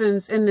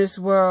blessings in this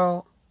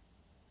world,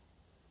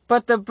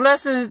 but the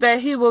blessings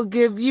that He will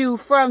give you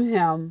from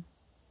Him.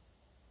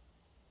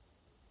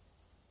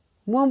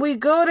 When we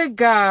go to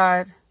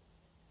God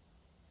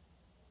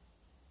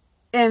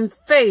in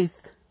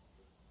faith,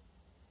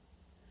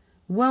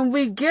 when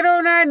we get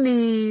on our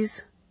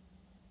knees,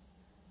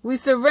 we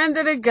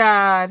surrender to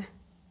God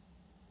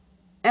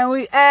and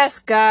we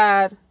ask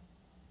God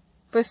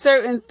for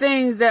certain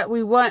things that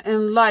we want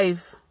in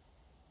life,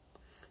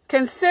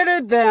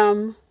 consider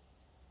them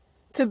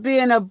to be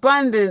in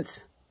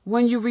abundance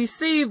when you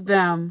receive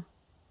them,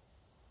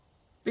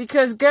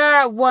 because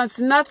God wants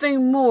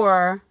nothing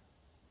more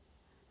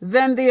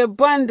than the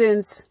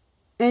abundance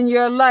in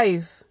your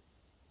life.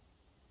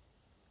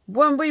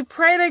 When we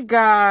pray to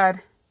God,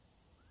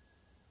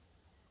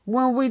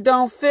 when we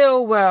don't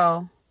feel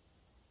well,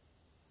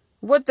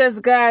 what does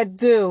God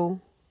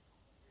do?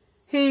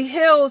 He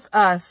heals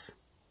us.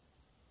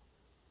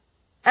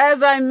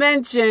 As I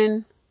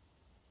mentioned,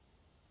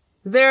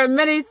 there are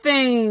many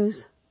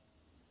things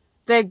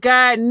that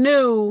God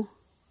knew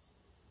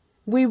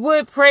we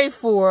would pray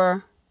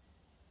for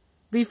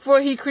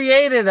before He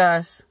created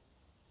us.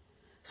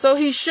 So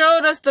He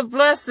showed us the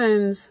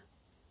blessings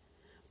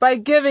by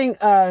giving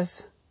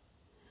us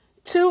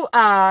 2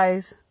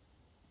 eyes,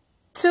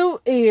 2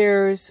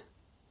 ears,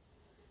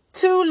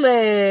 2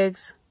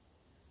 legs,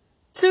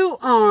 2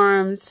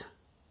 arms,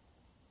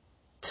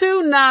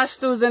 2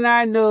 nostrils in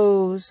our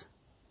nose,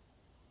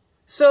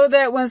 so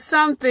that when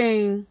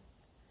something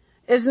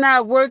is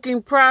not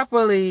working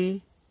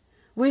properly,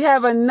 we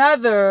have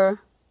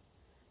another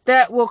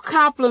that will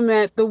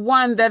complement the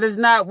one that is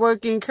not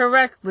working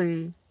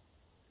correctly.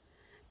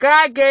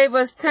 God gave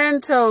us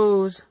 10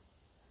 toes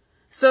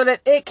so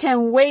that it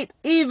can weight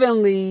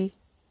evenly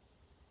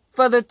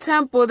for the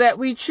temple that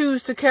we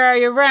choose to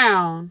carry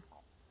around.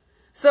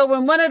 So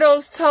when one of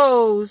those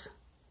toes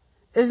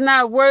is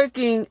not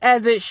working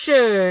as it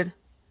should,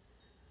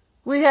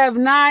 we have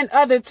 9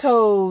 other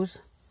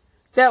toes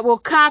that will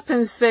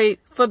compensate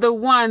for the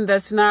one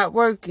that's not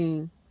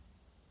working.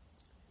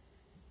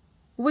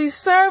 We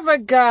serve a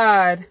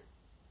God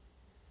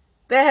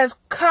that has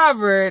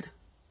covered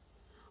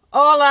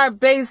all our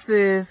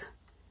bases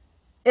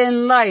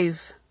in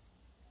life.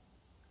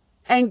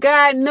 And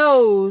God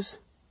knows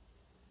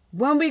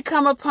when we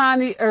come upon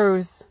the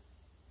earth,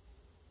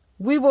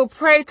 we will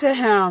pray to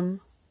Him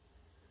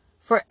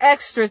for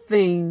extra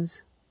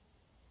things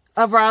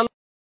of our life.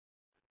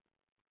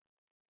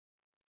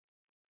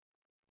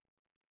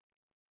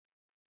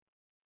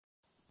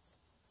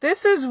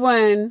 This is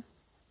when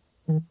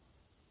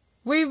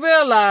we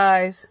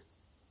realize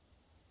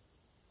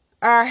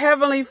our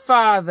Heavenly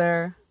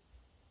Father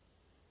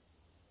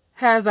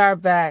has our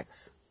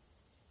backs.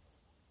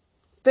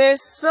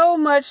 There's so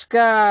much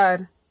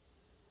God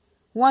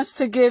wants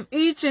to give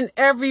each and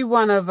every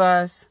one of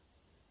us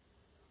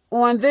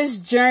on this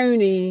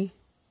journey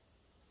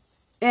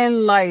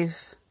in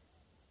life.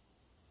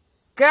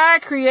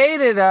 God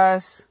created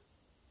us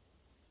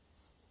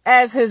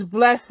as His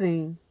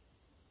blessing,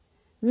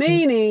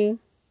 meaning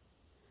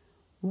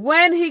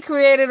when He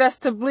created us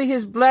to be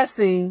His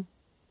blessing,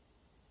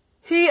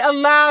 He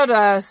allowed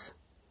us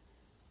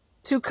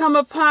to come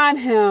upon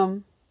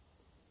Him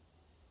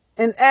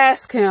and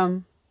ask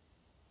Him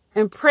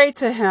and pray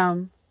to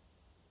Him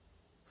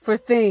for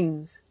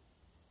things.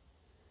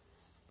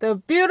 The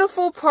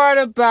beautiful part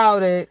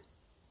about it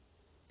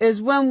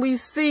is when we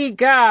see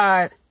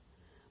God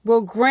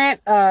will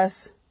grant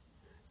us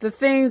the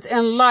things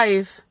in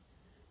life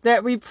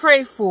that we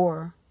pray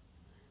for.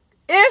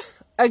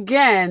 If,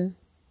 again,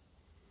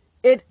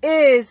 it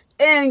is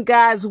in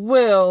God's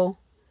will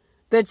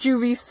that you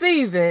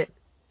receive it,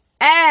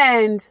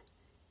 and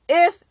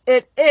if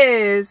it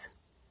is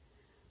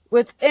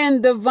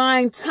within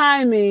divine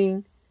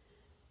timing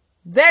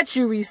that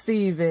you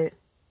receive it,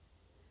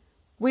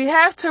 we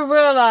have to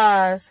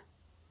realize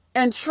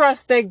and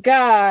trust that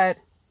God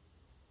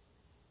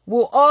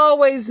will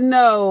always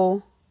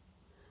know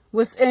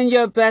what's in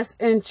your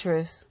best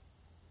interest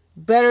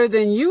better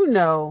than you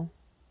know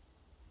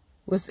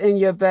what's in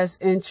your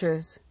best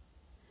interest.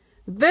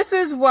 This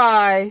is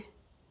why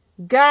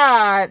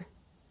God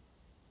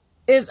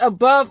is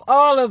above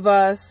all of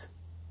us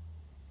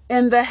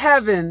in the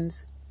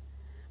heavens,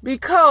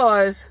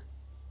 because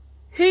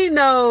He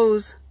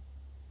knows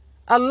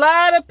a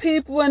lot of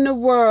people in the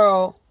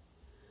world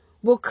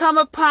will come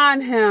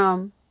upon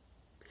Him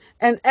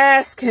and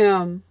ask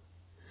Him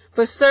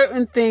for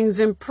certain things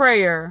in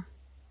prayer.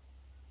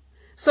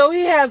 So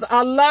He has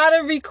a lot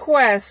of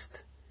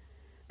requests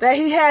that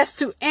He has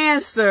to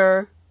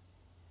answer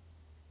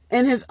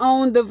in His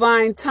own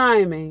divine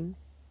timing.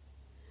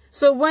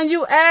 So when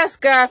you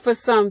ask God for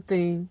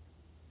something,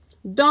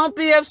 don't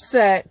be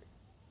upset,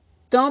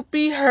 don't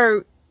be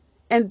hurt,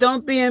 and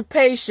don't be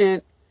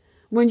impatient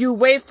when you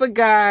wait for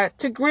God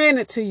to grant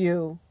it to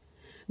you.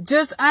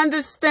 Just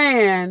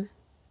understand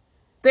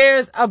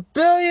there's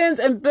billions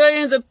and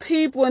billions of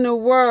people in the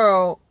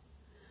world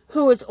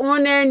who is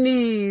on their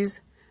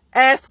knees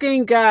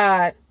asking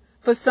God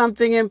for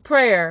something in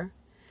prayer.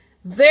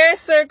 Their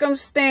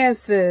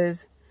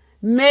circumstances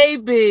may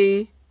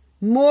be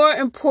more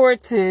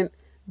important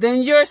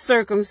than your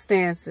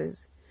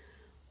circumstances.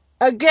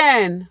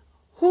 Again,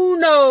 who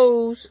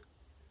knows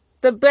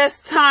the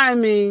best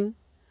timing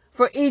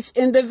for each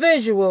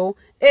individual?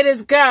 It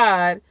is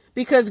God,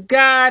 because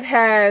God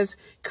has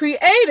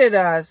created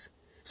us.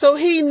 So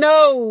He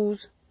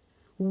knows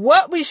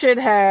what we should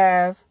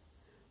have,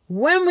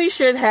 when we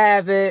should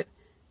have it,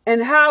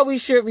 and how we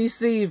should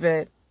receive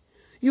it.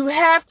 You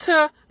have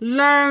to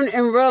learn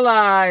and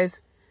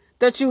realize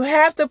that you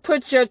have to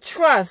put your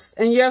trust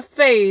and your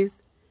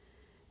faith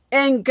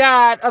in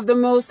God of the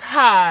Most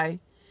High,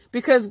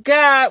 because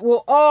God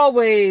will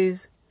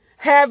always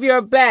have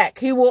your back.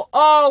 He will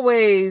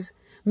always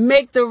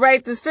make the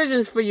right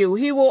decisions for you.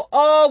 He will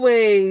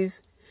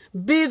always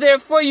be there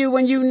for you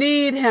when you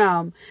need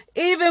Him.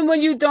 Even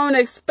when you don't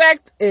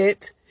expect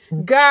it,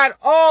 God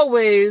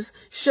always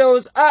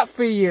shows up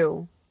for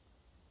you.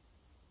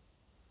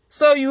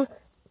 So you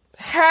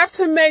have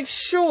to make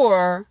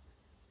sure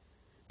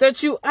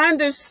that you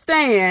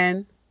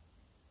understand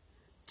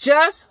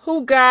just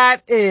who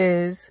God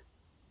is,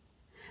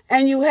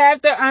 and you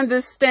have to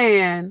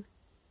understand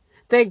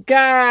that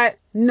God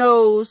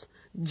knows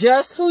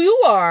just who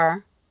you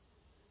are.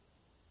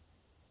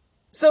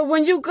 So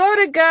when you go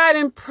to God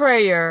in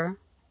prayer,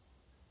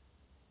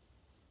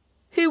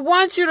 He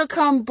wants you to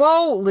come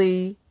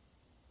boldly.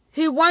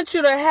 He wants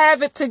you to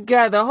have it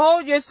together.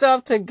 Hold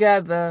yourself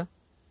together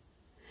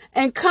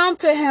and come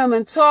to Him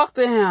and talk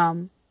to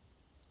Him.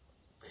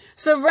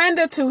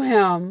 Surrender to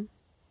Him,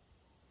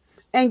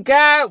 and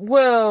God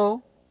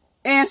will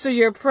answer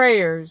your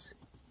prayers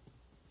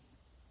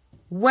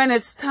when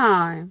it's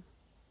time.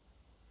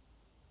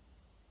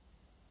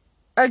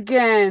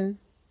 Again,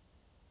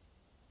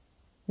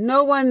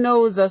 no one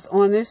knows us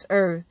on this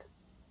earth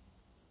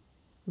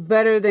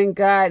better than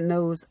God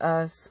knows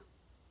us.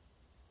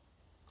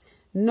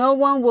 No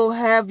one will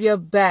have your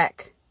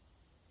back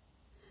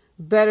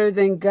better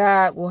than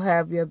God will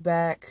have your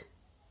back.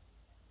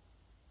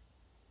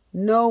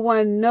 No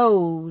one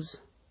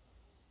knows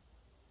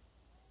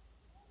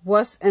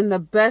what's in the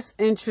best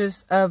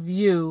interest of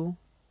you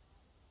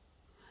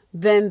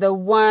than the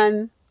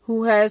one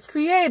who has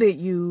created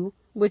you,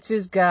 which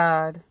is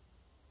God.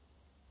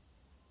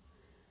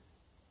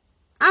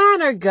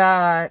 Honor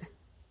God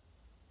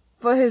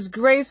for His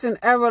grace and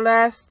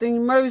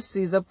everlasting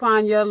mercies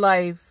upon your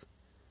life.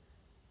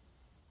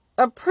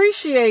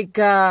 Appreciate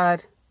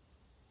God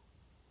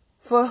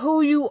for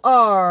who you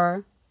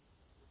are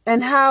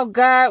and how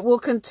God will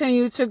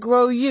continue to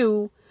grow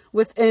you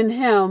within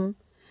Him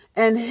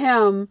and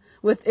Him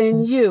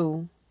within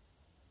you.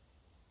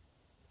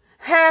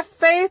 Have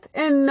faith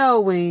in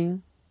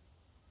knowing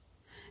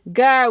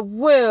God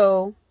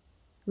will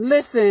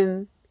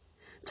listen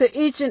to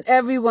each and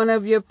every one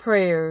of your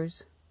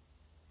prayers.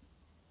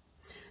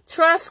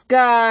 Trust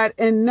God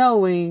in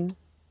knowing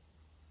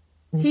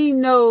He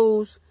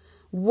knows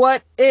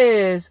what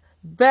is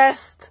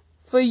best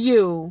for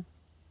you.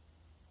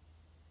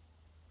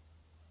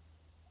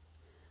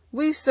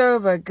 We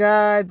serve a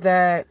God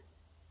that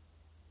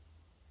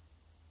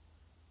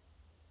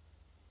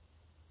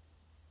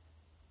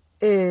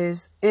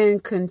is in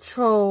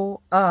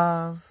control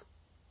of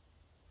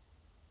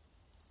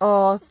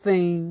all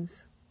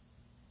things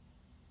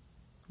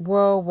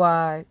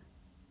worldwide.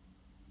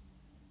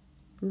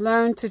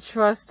 Learn to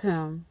trust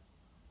Him.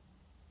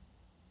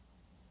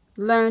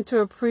 Learn to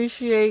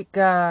appreciate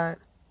God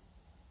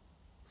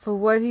for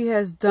what He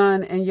has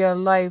done in your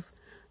life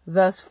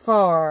thus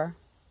far.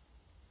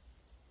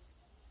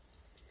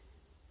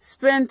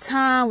 Spend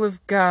time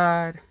with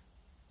God.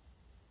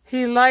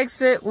 He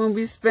likes it when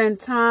we spend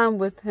time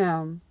with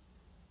Him.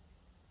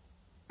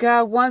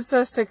 God wants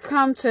us to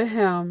come to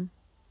Him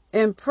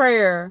in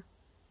prayer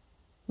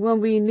when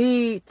we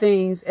need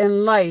things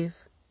in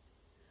life.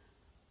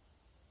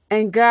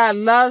 And God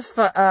loves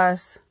for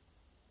us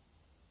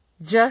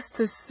just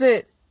to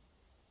sit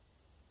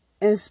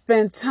and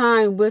spend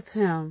time with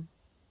Him.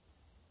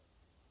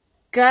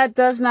 God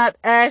does not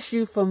ask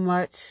you for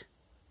much,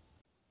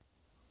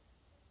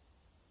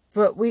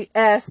 but we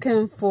ask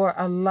Him for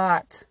a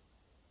lot.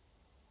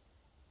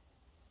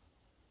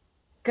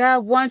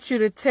 God wants you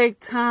to take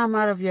time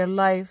out of your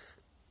life.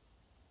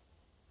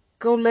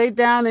 Go lay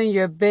down in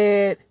your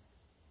bed,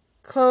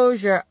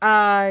 close your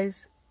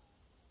eyes,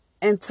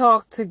 and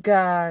talk to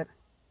God.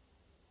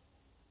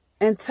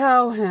 And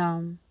tell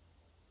Him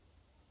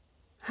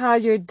how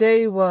your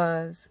day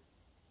was.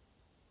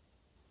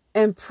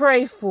 And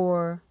pray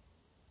for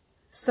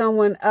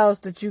someone else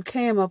that you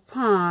came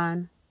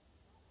upon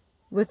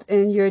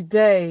within your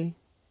day.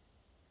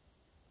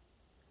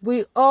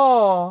 We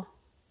all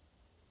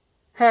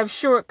have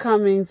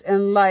shortcomings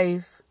in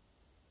life.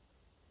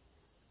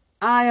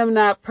 I am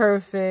not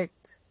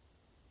perfect.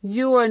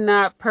 You are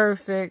not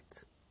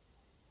perfect.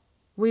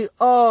 We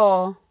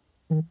all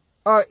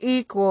are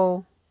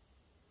equal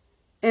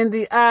in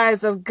the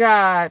eyes of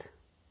God.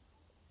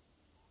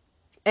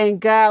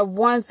 And God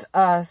wants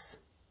us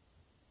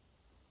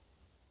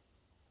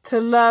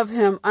to love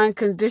Him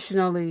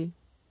unconditionally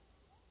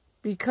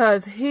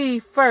because He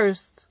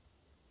first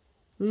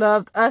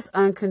loved us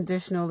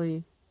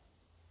unconditionally.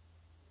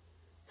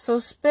 So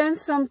spend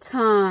some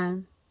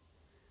time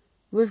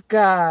with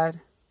God.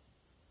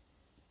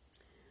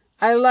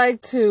 I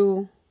like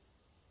to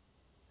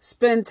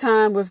spend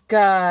time with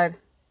God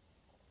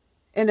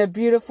in a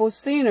beautiful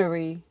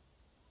scenery.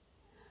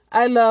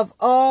 I love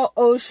all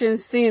ocean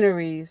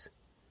sceneries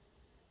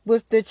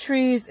with the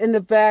trees in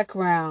the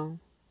background,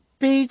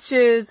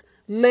 beaches,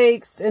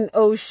 lakes, and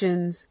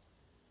oceans.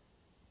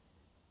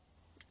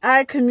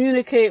 I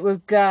communicate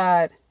with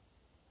God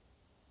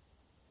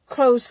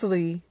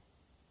closely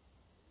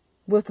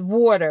with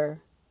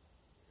water.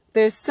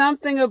 There's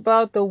something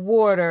about the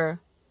water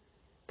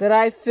that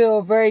I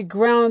feel very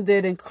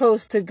grounded and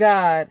close to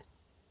God.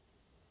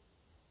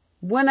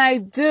 When I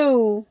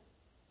do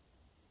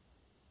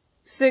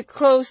sit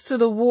close to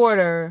the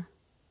water,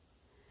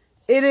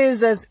 it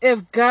is as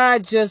if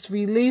God just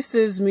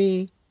releases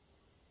me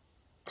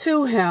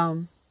to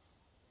Him.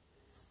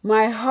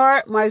 My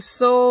heart, my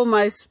soul,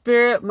 my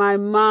spirit, my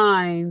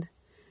mind,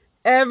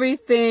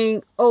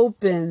 everything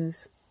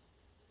opens.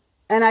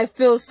 And I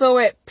feel so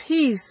at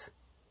peace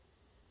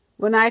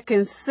when I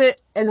can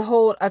sit and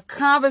hold a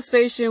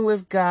conversation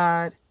with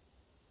God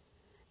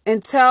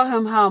and tell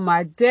him how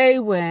my day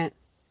went,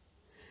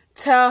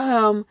 tell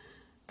him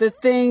the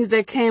things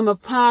that came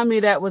upon me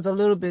that was a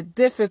little bit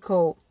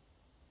difficult,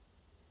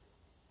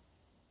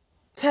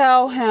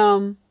 tell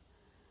him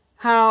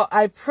how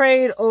I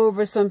prayed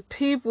over some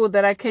people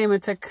that I came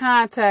into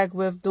contact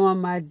with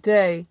during my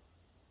day.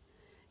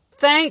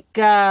 Thank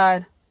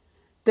God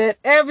that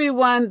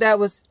everyone that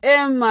was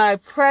in my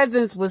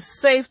presence was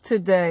safe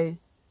today.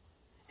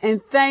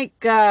 And thank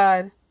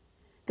God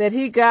that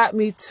he got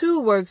me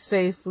to work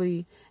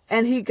safely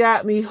and he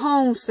got me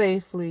home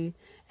safely.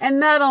 And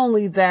not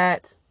only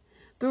that,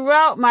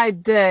 throughout my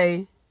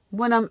day,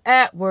 when I'm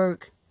at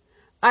work,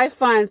 I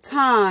find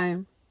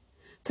time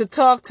to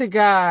talk to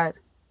God.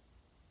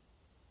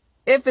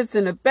 If it's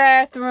in the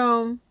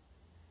bathroom,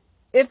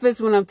 if it's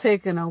when I'm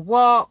taking a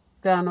walk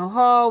down the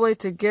hallway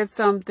to get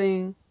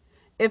something,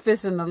 if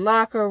it's in the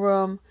locker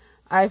room,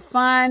 I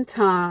find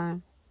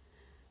time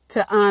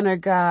to honor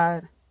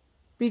God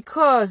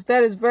because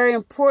that is very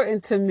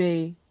important to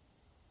me,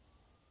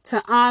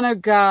 to honor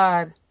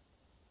God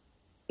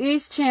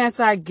each chance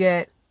I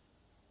get,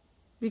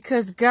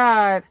 because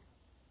God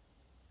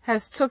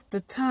has took the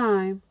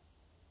time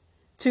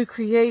to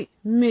create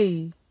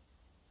me.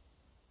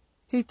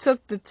 He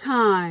took the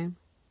time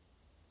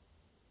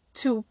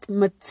to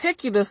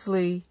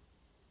meticulously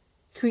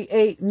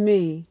create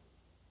me.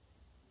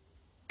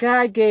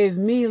 God gave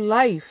me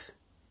life,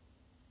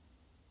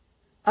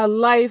 a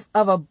life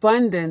of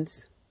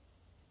abundance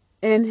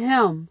in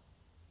him.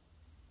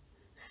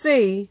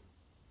 See,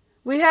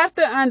 we have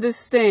to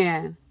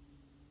understand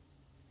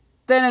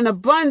that an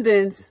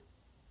abundance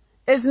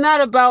is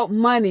not about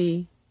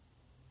money,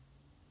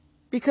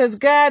 because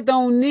God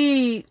don't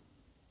need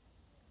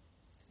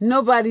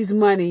nobody's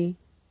money.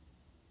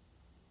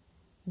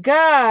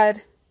 God,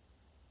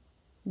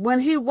 when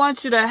he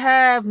wants you to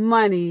have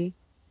money,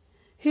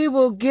 he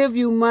will give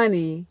you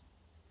money.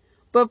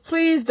 But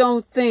please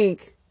don't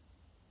think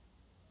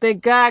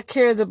that God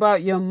cares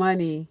about your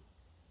money.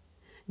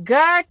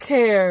 God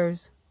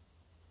cares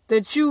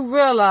that you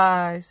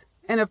realize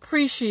and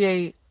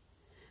appreciate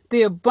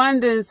the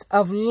abundance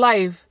of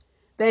life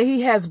that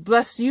he has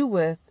blessed you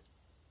with.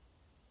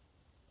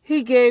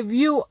 He gave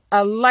you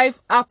a life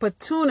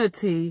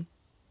opportunity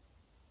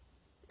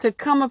to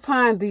come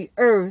upon the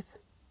earth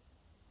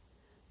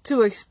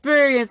to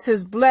experience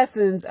his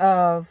blessings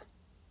of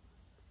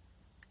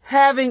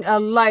having a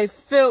life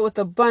filled with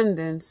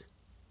abundance,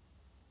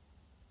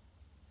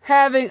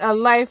 having a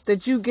life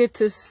that you get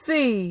to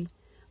see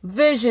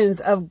visions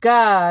of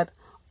God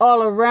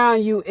all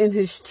around you in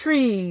his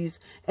trees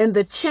and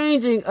the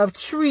changing of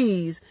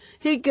trees.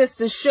 He gets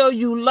to show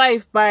you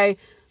life by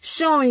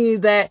showing you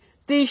that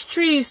these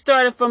trees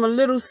started from a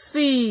little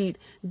seed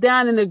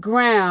down in the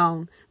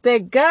ground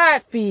that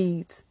God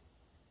feeds.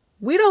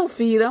 We don't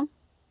feed them.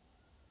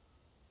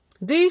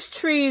 These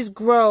trees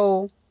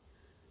grow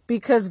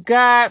because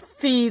God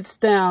feeds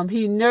them.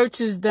 He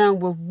nurtures them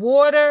with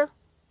water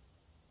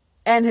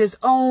and his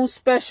own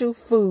special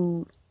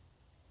food.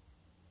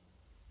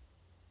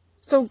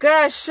 So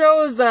God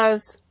shows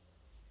us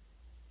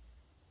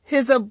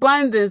his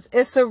abundance.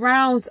 It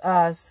surrounds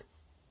us.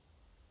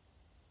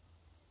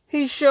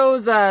 He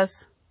shows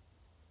us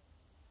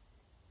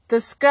the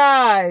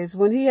skies.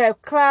 When he has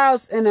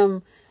clouds in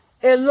them,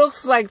 it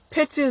looks like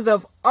pictures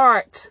of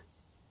art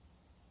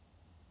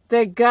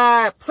that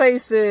God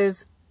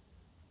places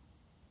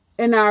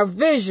in our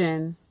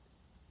vision.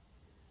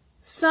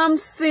 Some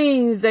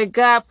scenes that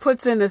God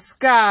puts in the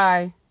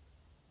sky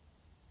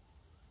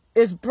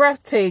is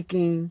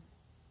breathtaking.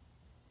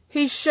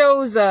 He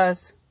shows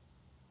us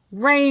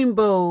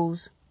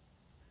rainbows.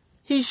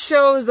 He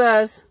shows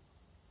us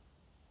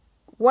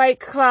white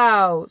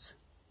clouds.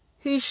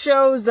 He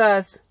shows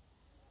us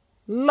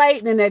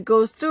lightning that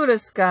goes through the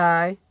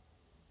sky.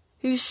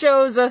 He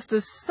shows us the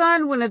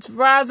sun when it's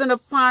rising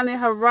upon the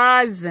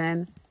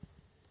horizon.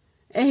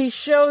 And he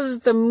shows us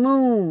the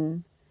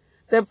moon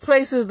that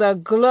places a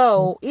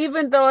glow.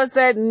 Even though it's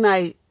at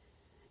night,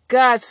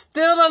 God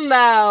still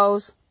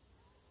allows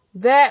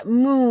that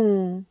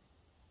moon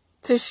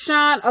to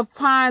shine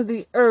upon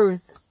the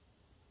earth.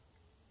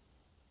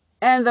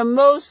 And the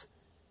most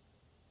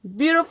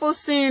beautiful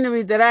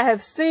scenery that I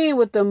have seen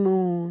with the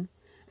moon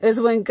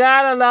is when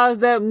God allows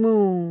that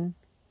moon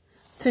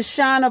to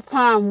shine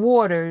upon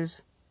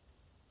waters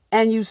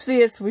and you see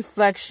its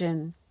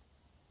reflection.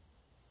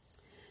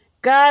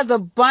 God's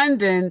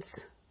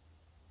abundance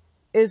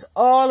is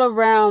all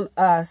around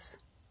us.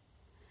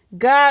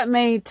 God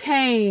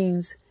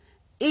maintains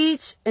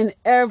each and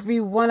every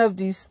one of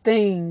these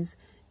things,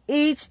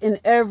 each and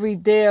every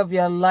day of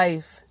your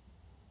life.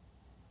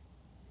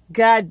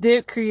 God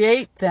did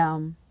create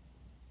them.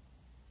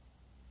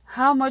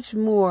 How much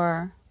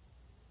more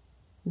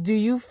do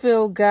you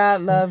feel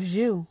God loves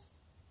you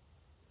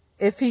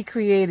if he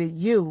created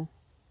you?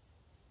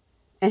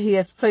 and He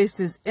has placed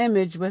His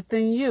image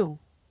within you.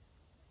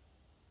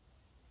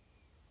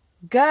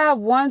 God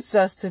wants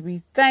us to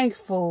be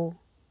thankful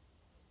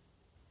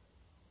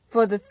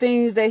for the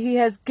things that He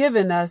has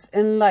given us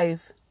in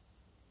life.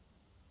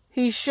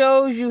 He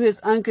shows you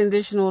His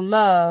unconditional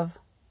love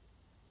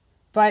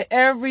by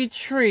every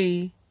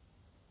tree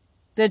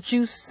that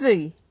you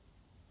see,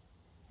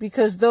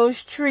 because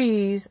those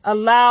trees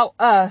allow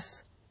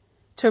us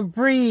to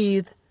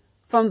breathe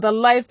from the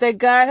life that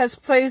God has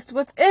placed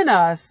within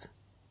us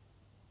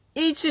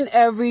each and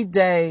every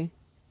day.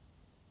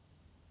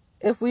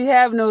 If we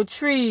have no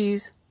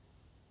trees,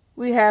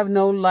 we have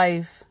no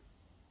life.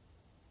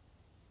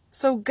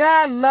 So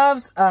God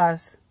loves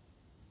us.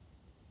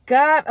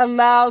 God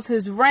allows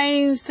His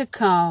rains to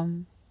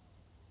come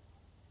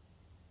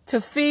to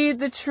feed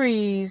the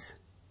trees,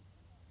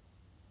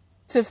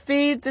 to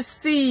feed the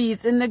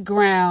seeds in the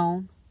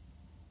ground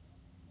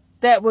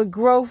that would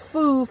grow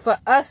food for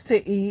us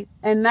to eat,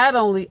 and not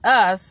only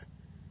us,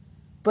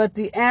 but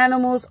the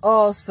animals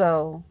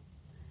also.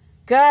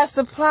 God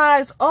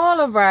supplies all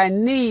of our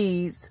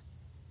needs,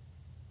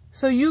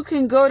 so you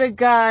can go to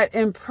God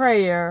in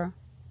prayer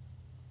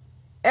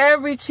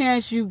every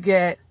chance you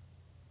get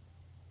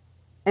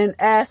and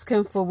ask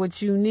Him for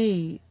what you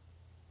need.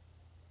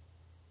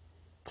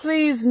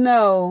 Please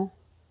know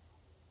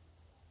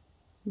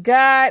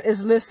God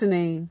is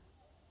listening,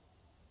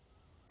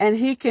 and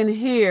He can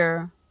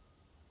hear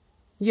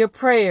your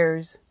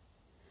prayers.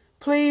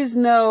 Please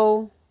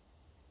know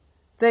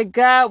that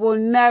God will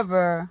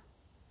never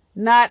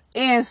not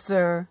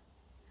answer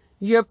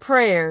your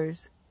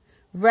prayers.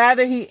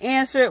 Rather, He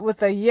answer it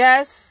with a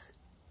yes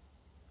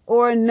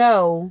or a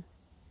no.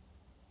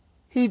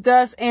 He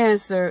does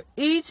answer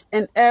each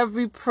and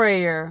every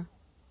prayer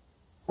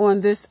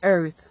on this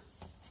earth.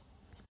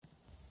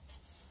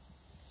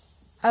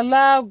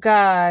 Allow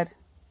God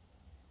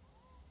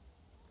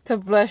to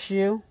bless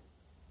you.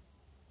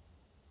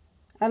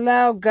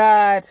 Allow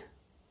God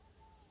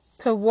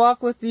to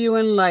walk with you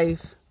in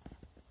life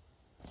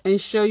and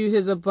show you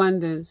His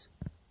abundance.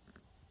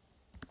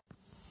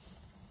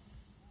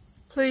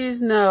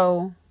 Please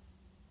know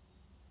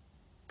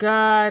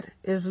God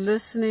is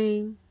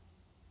listening,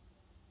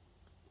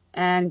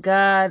 and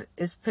God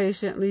is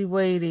patiently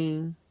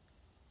waiting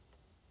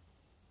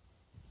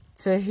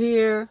to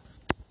hear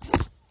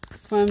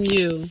from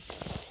you.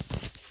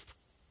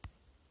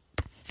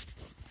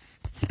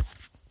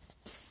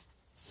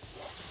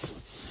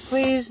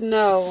 Please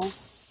know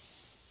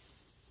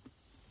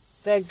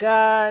that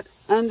God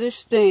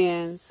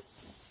understands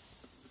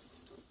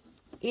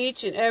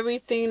each and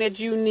everything that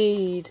you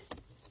need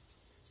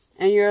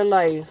in your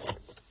life.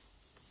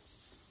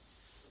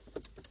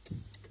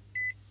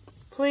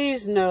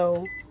 Please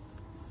know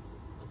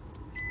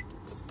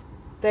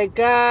that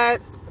God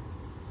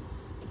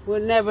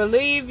will never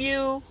leave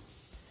you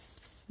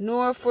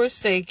nor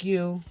forsake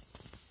you,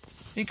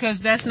 because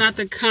that's not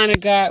the kind of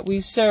God we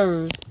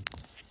serve.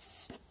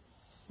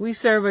 We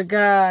serve a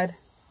God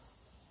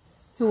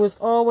who is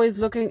always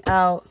looking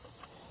out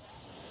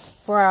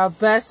for our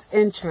best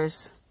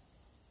interests.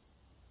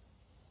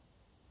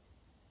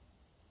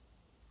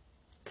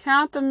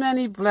 Count the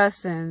many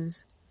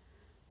blessings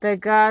that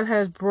God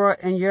has brought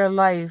in your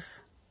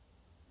life.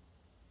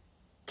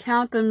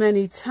 Count the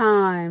many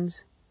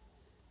times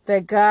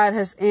that God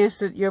has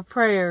answered your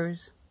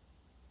prayers.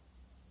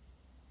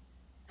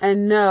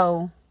 And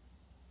know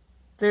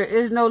there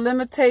is no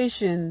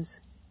limitations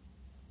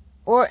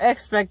or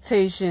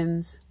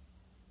expectations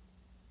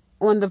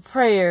on the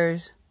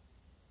prayers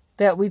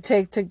that we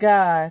take to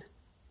God.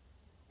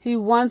 He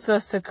wants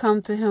us to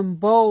come to Him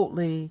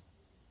boldly.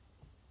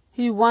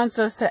 He wants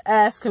us to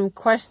ask Him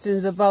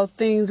questions about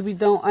things we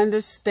don't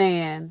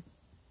understand.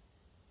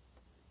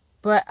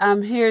 But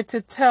I'm here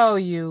to tell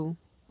you,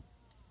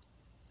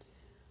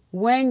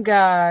 when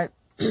God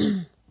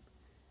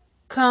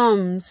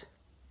comes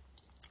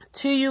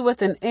to you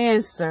with an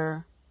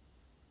answer,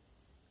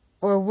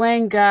 or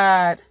when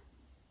God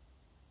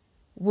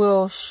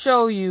will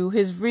show you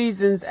His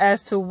reasons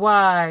as to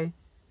why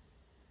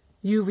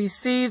you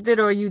received it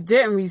or you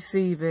didn't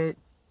receive it,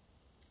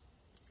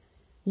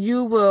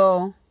 you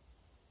will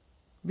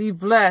be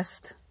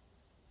blessed,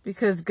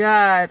 because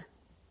God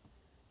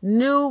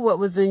knew what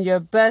was in your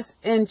best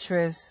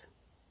interest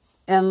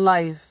in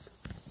life.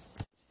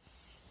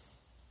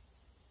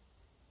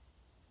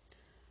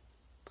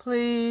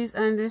 Please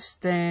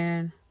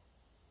understand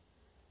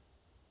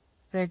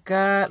that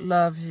God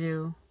loves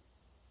you,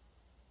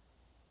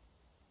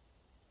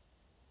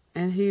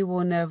 and He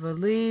will never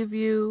leave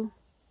you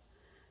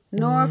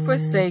nor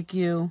forsake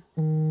you.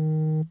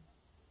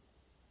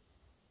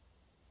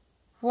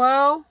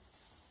 Well,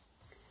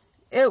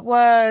 it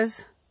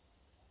was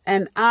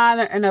an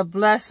honor and a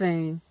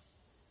blessing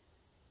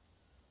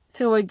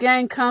to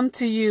again come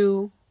to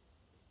you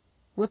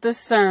with a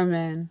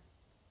sermon,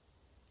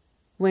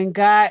 when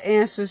God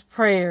answers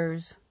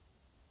prayers.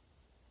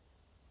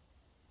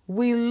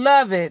 We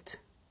love it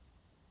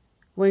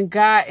when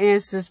God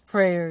answers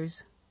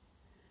prayers.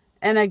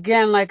 And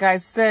again, like I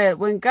said,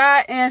 when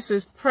God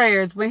answers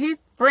prayers, when He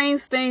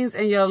brings things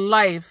in your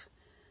life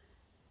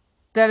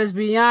that is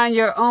beyond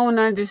your own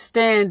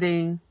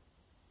understanding,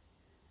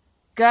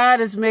 God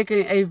is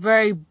making a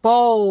very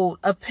bold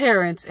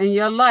appearance in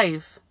your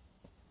life.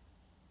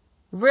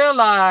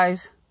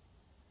 Realize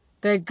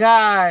that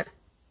God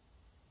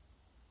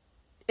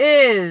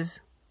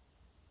is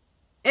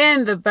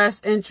in the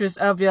best interest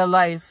of your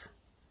life.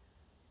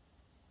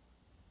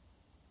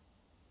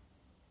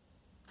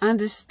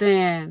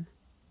 Understand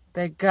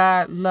that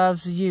God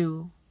loves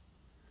you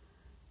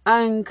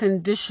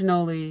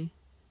unconditionally,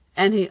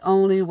 and He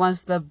only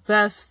wants the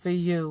best for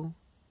you.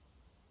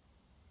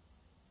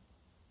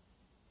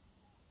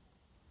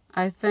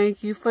 I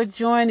thank you for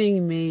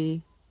joining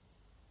me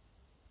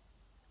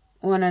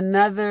on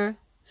another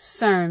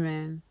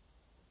sermon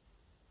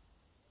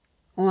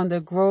on the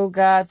Grow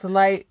God's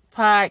Light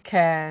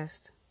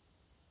podcast.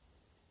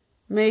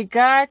 May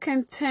God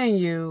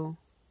continue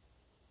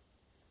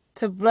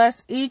to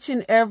bless each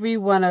and every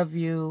one of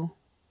you.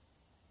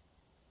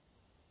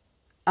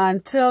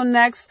 Until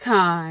next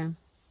time,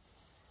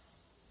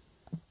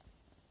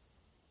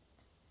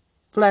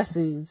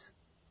 blessings.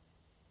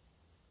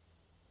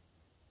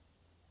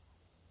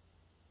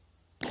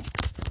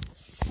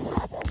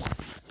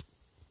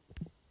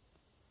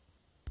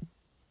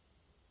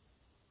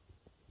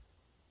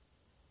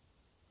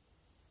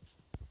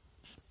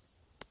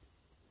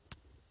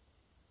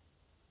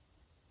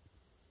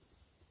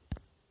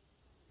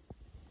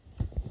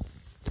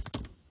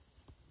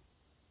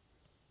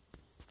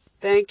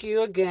 Thank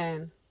you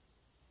again.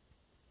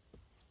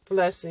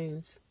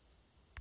 Blessings.